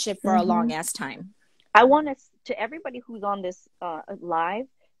doing that shit for a long ass time. I want to everybody who's on this live,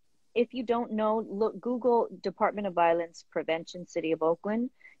 if you don't know, Google Department of Violence Prevention, City of Oakland,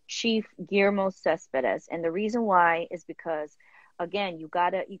 Chief Guillermo Cespedes. And the reason why is because, again, you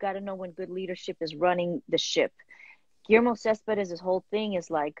gotta know when good leadership is running the ship. Guillermo Cespedes' whole thing is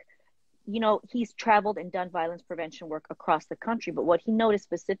like, he's traveled and done violence prevention work across the country. But what he noticed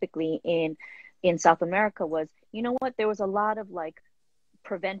specifically in South America was, there was a lot of like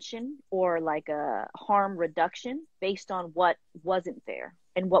prevention or like a harm reduction based on what wasn't there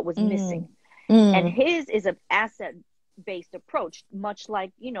and what was missing. And his is an asset-based approach, much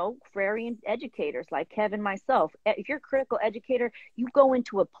like, Frarian educators like Kev and myself. If you're a critical educator, you go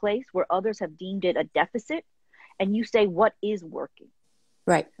into a place where others have deemed it a deficit and you say, what is working?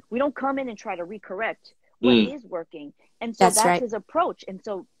 Right. We don't come in and try to recorrect what is working. And so that's his approach. And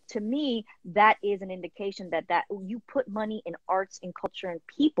so to me, that is an indication that you put money in arts and culture and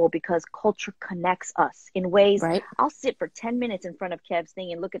people, because culture connects us in ways. Right. I'll sit for 10 minutes in front of Kev's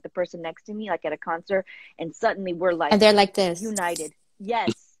thing and look at the person next to me, like at a concert, and suddenly we're like, and they're like this, united.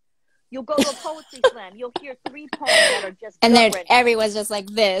 Yes. You'll go to a poetry slam. You'll hear 3 poems that are just and then gut-wrenching. everyone's just like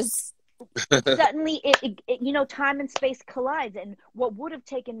this. Suddenly, it time and space collides, and what would have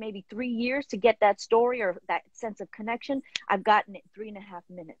taken maybe 3 years to get that story or that sense of connection, I've gotten it 3.5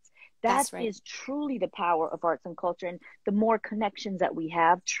 minutes. That right. is truly the power of arts and culture. And the more connections that we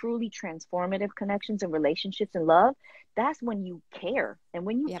have, truly transformative connections and relationships and love, that's when you care. And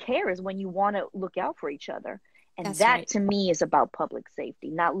when you care is when you want to look out for each other. And that's that right. to me is about public safety,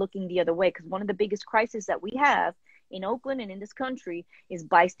 not looking the other way. Because one of the biggest crises that we have in Oakland and in this country is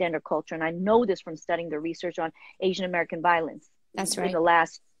bystander culture. And I know this from studying the research on Asian American violence. That's right. In the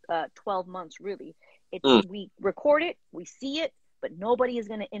last 12 months, really. We record it, we see it, but nobody is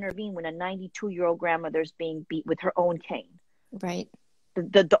going to intervene when a 92-year-old grandmother is being beat with her own cane. Right.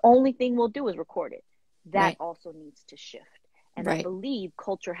 The only thing we'll do is record it. That right. also needs to shift. And right. I believe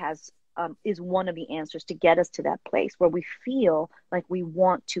culture is one of the answers to get us to that place where we feel like we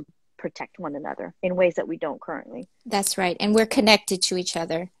want to protect one another in ways that we don't currently. That's right. And we're connected to each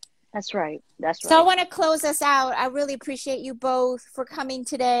other. That's right. That's right. So I want to close us out. I really appreciate you both for coming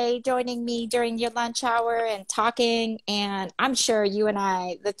today, joining me during your lunch hour and talking. And I'm sure you and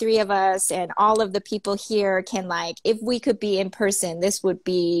I, the 3 of us and all of the people here can, like, if we could be in person, we'd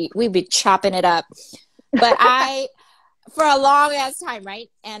be chopping it up. But for a long ass time,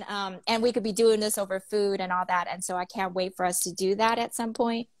 right? And we could be doing this over food and all that. And so I can't wait for us to do that at some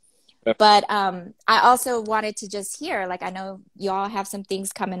point. But I also wanted to just hear, like, I know y'all have some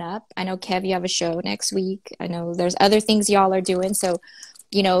things coming up. I know, Kev, you have a show next week. I know there's other things y'all are doing. So,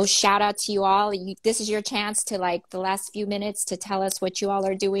 shout out to you all. This is your chance to, like, the last few minutes to tell us what you all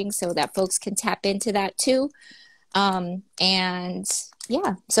are doing so that folks can tap into that too. And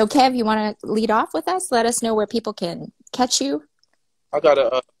yeah. So, Kev, you want to lead off with us? Let us know where people can catch you. I got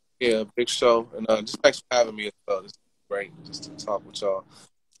a big show. And just thanks for having me as well. This is great just to talk with y'all.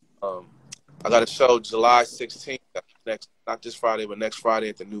 I got a show July 16th, not this Friday, but next Friday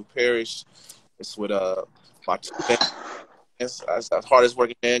at the New Parish. It's with my 2 bands. That's the hardest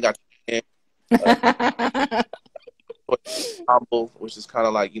working man. Got Humble, which is kind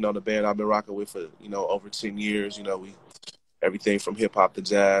of like, the band I've been rocking with for, over 10 years. We everything from hip hop to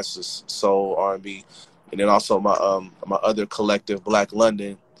jazz, to soul, R&B. And then also my other collective, Black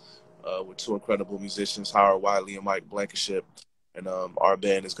London, with 2 incredible musicians, Howard Wiley and Mike Blankenship. And our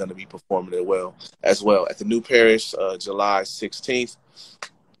band is going to be performing as well at the New Parish, July 16th,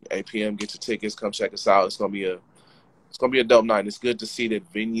 8 p.m. Get your tickets. Come check us out. It's gonna be a dope night. And it's good to see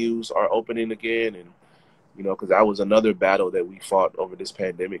that venues are opening again, and because that was another battle that we fought over this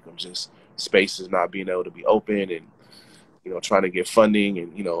pandemic of just spaces not being able to be open, and trying to get funding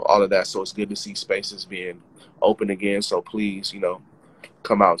and all of that. So it's good to see spaces being open again. So please,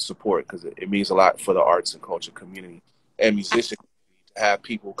 come out and support, because it means a lot for the arts and culture community and musicians to have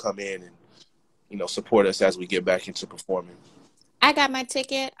people come in and support us as we get back into performing. I got my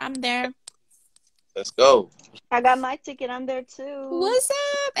ticket. I'm there. Let's go. I got my ticket. I'm there too. What's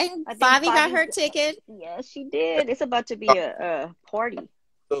up? And Fabi got her ticket. Yeah, she did. It's about to be a party.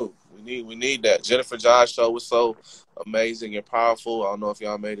 Ooh, we need that. Jennifer John's show was so amazing and powerful. I don't know if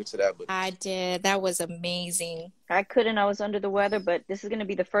y'all made it to that, but I did. That was amazing. I couldn't. I was under the weather, but this is going to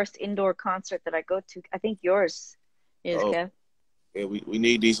be the first indoor concert that I go to. I think yours is, Kev. Yeah, we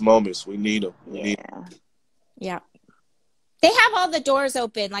need these moments. We need them. Yeah. They have all the doors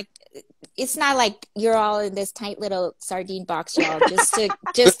open. Like, it's not like you're all in this tight little sardine box, y'all.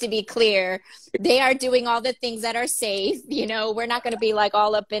 Just to be clear, they are doing all the things that are safe. We're not going to be like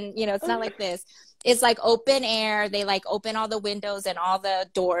all up in, it's not like this. It's like open air. They like open all the windows and all the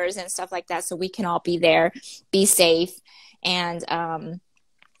doors and stuff like that, so we can all be there, be safe. And,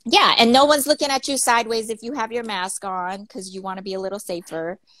 yeah. And no one's looking at you sideways if you have your mask on, because you want to be a little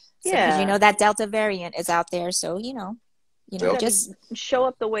safer. So, yeah. Because that Delta variant is out there. So, just show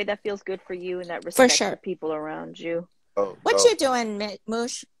up the way that feels good for you and that respects the people around you. What you doing,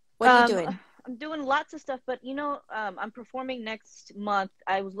 Mush? What are you doing? I'm doing lots of stuff, but I'm performing next month.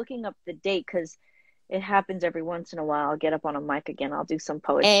 I was looking up the date because it happens every once in a while. I'll get up on a mic again. I'll do some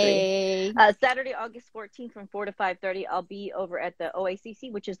poetry. Hey. Saturday, August 14th from 4 to 5:30. I'll be over at the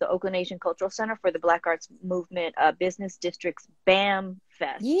OACC, which is the Oakland Asian Cultural Center for the Black Arts Movement Business District's BAM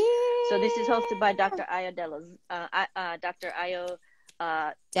Fest. Yeah. So this is hosted by Dr. Ayo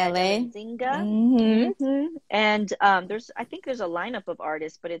Zinga. Mm-hmm. And I think there's a lineup of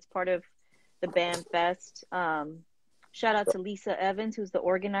artists, but it's part of the BAM Fest. Shout out to Lisa Evans, who's the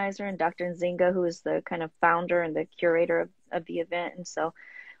organizer, and Dr. Nzinga, who is the kind of founder and the curator of the event. And so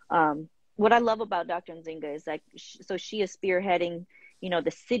what I love about Dr. Nzinga is like, so she is spearheading, you know,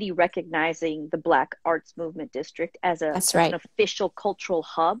 the city recognizing the Black Arts Movement District as an official cultural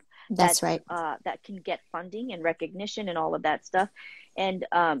hub. That's right. That can get funding and recognition and all of that stuff. And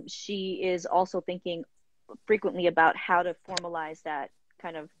she is also thinking frequently about how to formalize that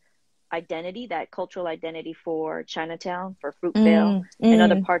kind of identity, that cultural identity for Chinatown, for Fruitvale, and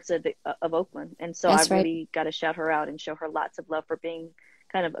other parts of Oakland. And so I really got to shout her out and show her lots of love for being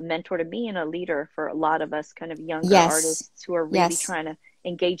kind of a mentor to me and a leader for a lot of us kind of younger artists who are really trying to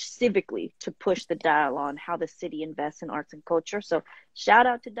engage civically to push the dial on how the city invests in arts and culture. So shout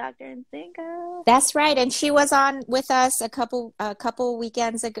out to Dr. Nzinga. That's right. And she was on with us a couple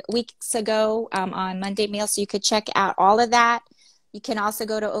weeks ago on Monday Meal. So you could check out all of that. You can also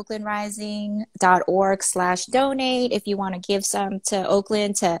go to oaklandrising.org/donate if you want to give some to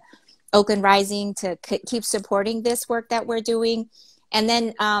Oakland Rising to keep supporting this work that we're doing. And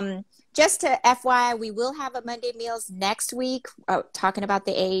then just to FYI, we will have a Monday Meals next week talking about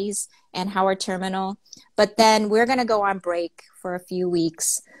the A's and Howard Terminal. But then we're going to go on break for a few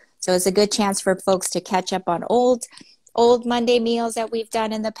weeks. So it's a good chance for folks to catch up on old Monday Meals that we've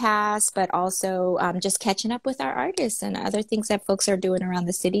done in the past, but also just catching up with our artists and other things that folks are doing around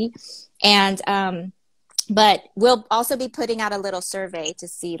the city. And but we'll also be putting out a little survey to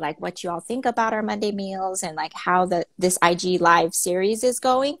see like what you all think about our Monday Meals and like how this IG Live series is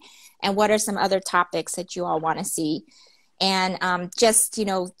going and what are some other topics that you all want to see. And just, you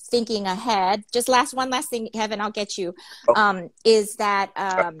know, thinking ahead, just one last thing, Kevin, I'll get you, is that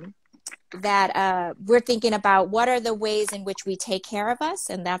we're thinking about what are the ways in which we take care of us.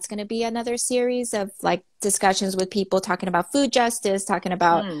 And that's going to be another series of like discussions with people talking about food justice, talking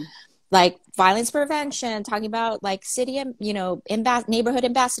about like violence prevention, talking about like city, you know, neighborhood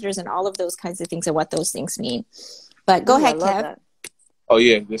ambassadors and all of those kinds of things and what those things mean. But go ahead, Kev. That. Oh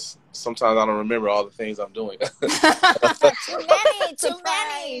yeah, sometimes I don't remember all the things I'm doing. Too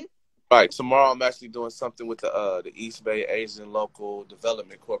many. Right, tomorrow I'm actually doing something with the East Bay Asian Local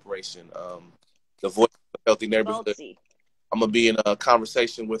Development Corporation, the Voice of Healthy Neighborhood. Ballsy. I'm gonna be in a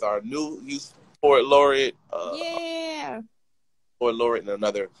conversation with our new youth poet laureate, poet laureate, and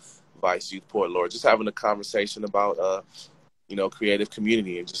another vice youth poet laureate. Just having a conversation about you know, creative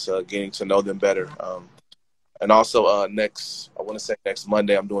community and just getting to know them better. And also next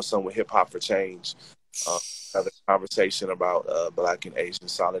Monday, I'm doing something with Hip Hop for Change. Another conversation about Black and Asian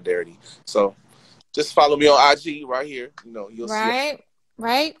solidarity. So just follow me on IG right here. You know, you'll see.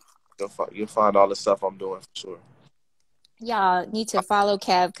 Right. You'll find all the stuff I'm doing for sure. Y'all need to follow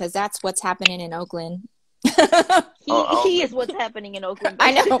Kev because that's what's happening in Oakland. He is what's happening in Oakland.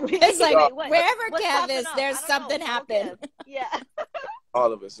 Basically. I know. It's like wherever Kev is, there's something happening. Yeah.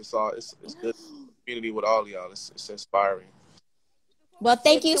 All of us. It's good community with all y'all. It's inspiring. Well,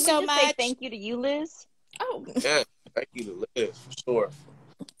 thank you so much. Say thank you to you, Liz. Oh. Yeah, thank you to Liz for sure.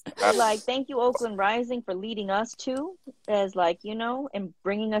 Like, thank you, Oakland Rising, for leading us too, as like, you know, and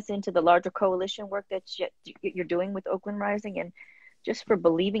bringing us into the larger coalition work that you're doing with Oakland Rising, and just for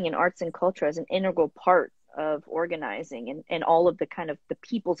believing in arts and culture as an integral part of organizing and all of the kind of the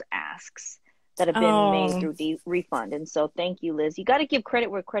people's asks that have been made through the refund. And so thank you, Liz. You got to give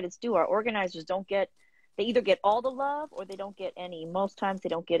credit where credit's due. Our organizers they either get all the love or they don't get any. Most times they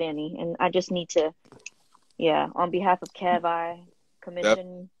don't get any. And I just need to, on behalf of Kev, I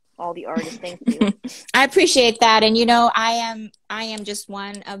commission all the artists. Thank you. I appreciate that. And, you know, I am just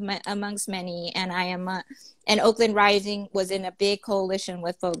one of amongst many. And I am, and Oakland Rising was in a big coalition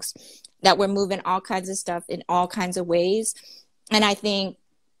with folks that were moving all kinds of stuff in all kinds of ways. And I think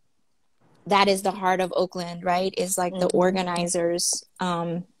that is the heart of Oakland, right? Is like the organizers.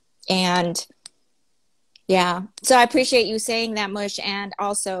 And yeah, so I appreciate you saying that, Mush. And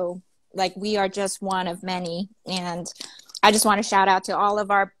also, like, we are just one of many. And I just want to shout out to all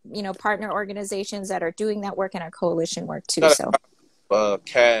of our, you know, partner organizations that are doing that work and our coalition work too. So,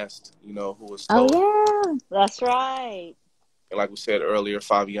 Cast, you know, who was that's right. And like we said earlier,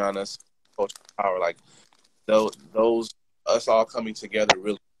 Fabiana's Culture Power, like those us all coming together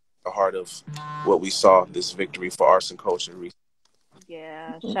really the heart of what we saw this victory for arts and culture recently.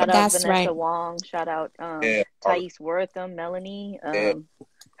 Yeah, shout out Vanessa Wong, shout out Thais Wortham, Melanie,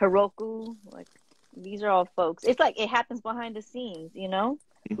 Hiroku. Like, these are all folks. It's like it happens behind the scenes, you know?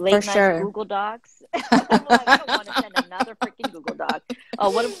 Late night Google Docs. I'm like, I don't want to send another freaking Google Doc.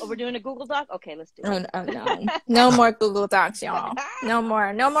 Oh, we're doing a Google Doc? Okay, let's do it. Oh, no. No more Google Docs, y'all. No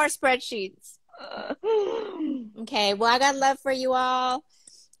more spreadsheets. Okay, well, I got love for you all.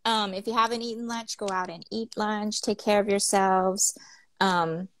 If you haven't eaten lunch, go out and eat lunch. Take care of yourselves.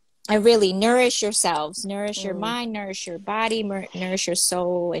 And really nourish yourselves. Nourish your mind, nourish your body, nourish your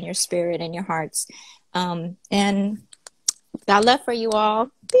soul and your spirit and your hearts. And got love for you all.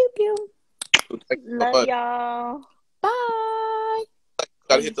 Pew, pew. Love y'all. Bye.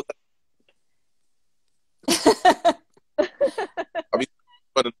 Gotta hit the I be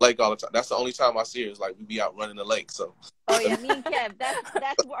running the lake all the time. That's the only time I see her. Is like we be out running the lake. So. Oh yeah, me and Kev.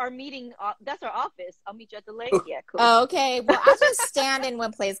 That's our meeting. That's our office. I'll meet you at the lake. Yeah, cool. Oh, okay. Well, I'll just stand in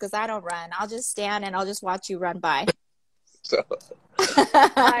one place because I don't run. I'll just stand and I'll just watch you run by. So.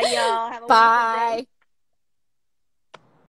 Bye, y'all. Have a Bye.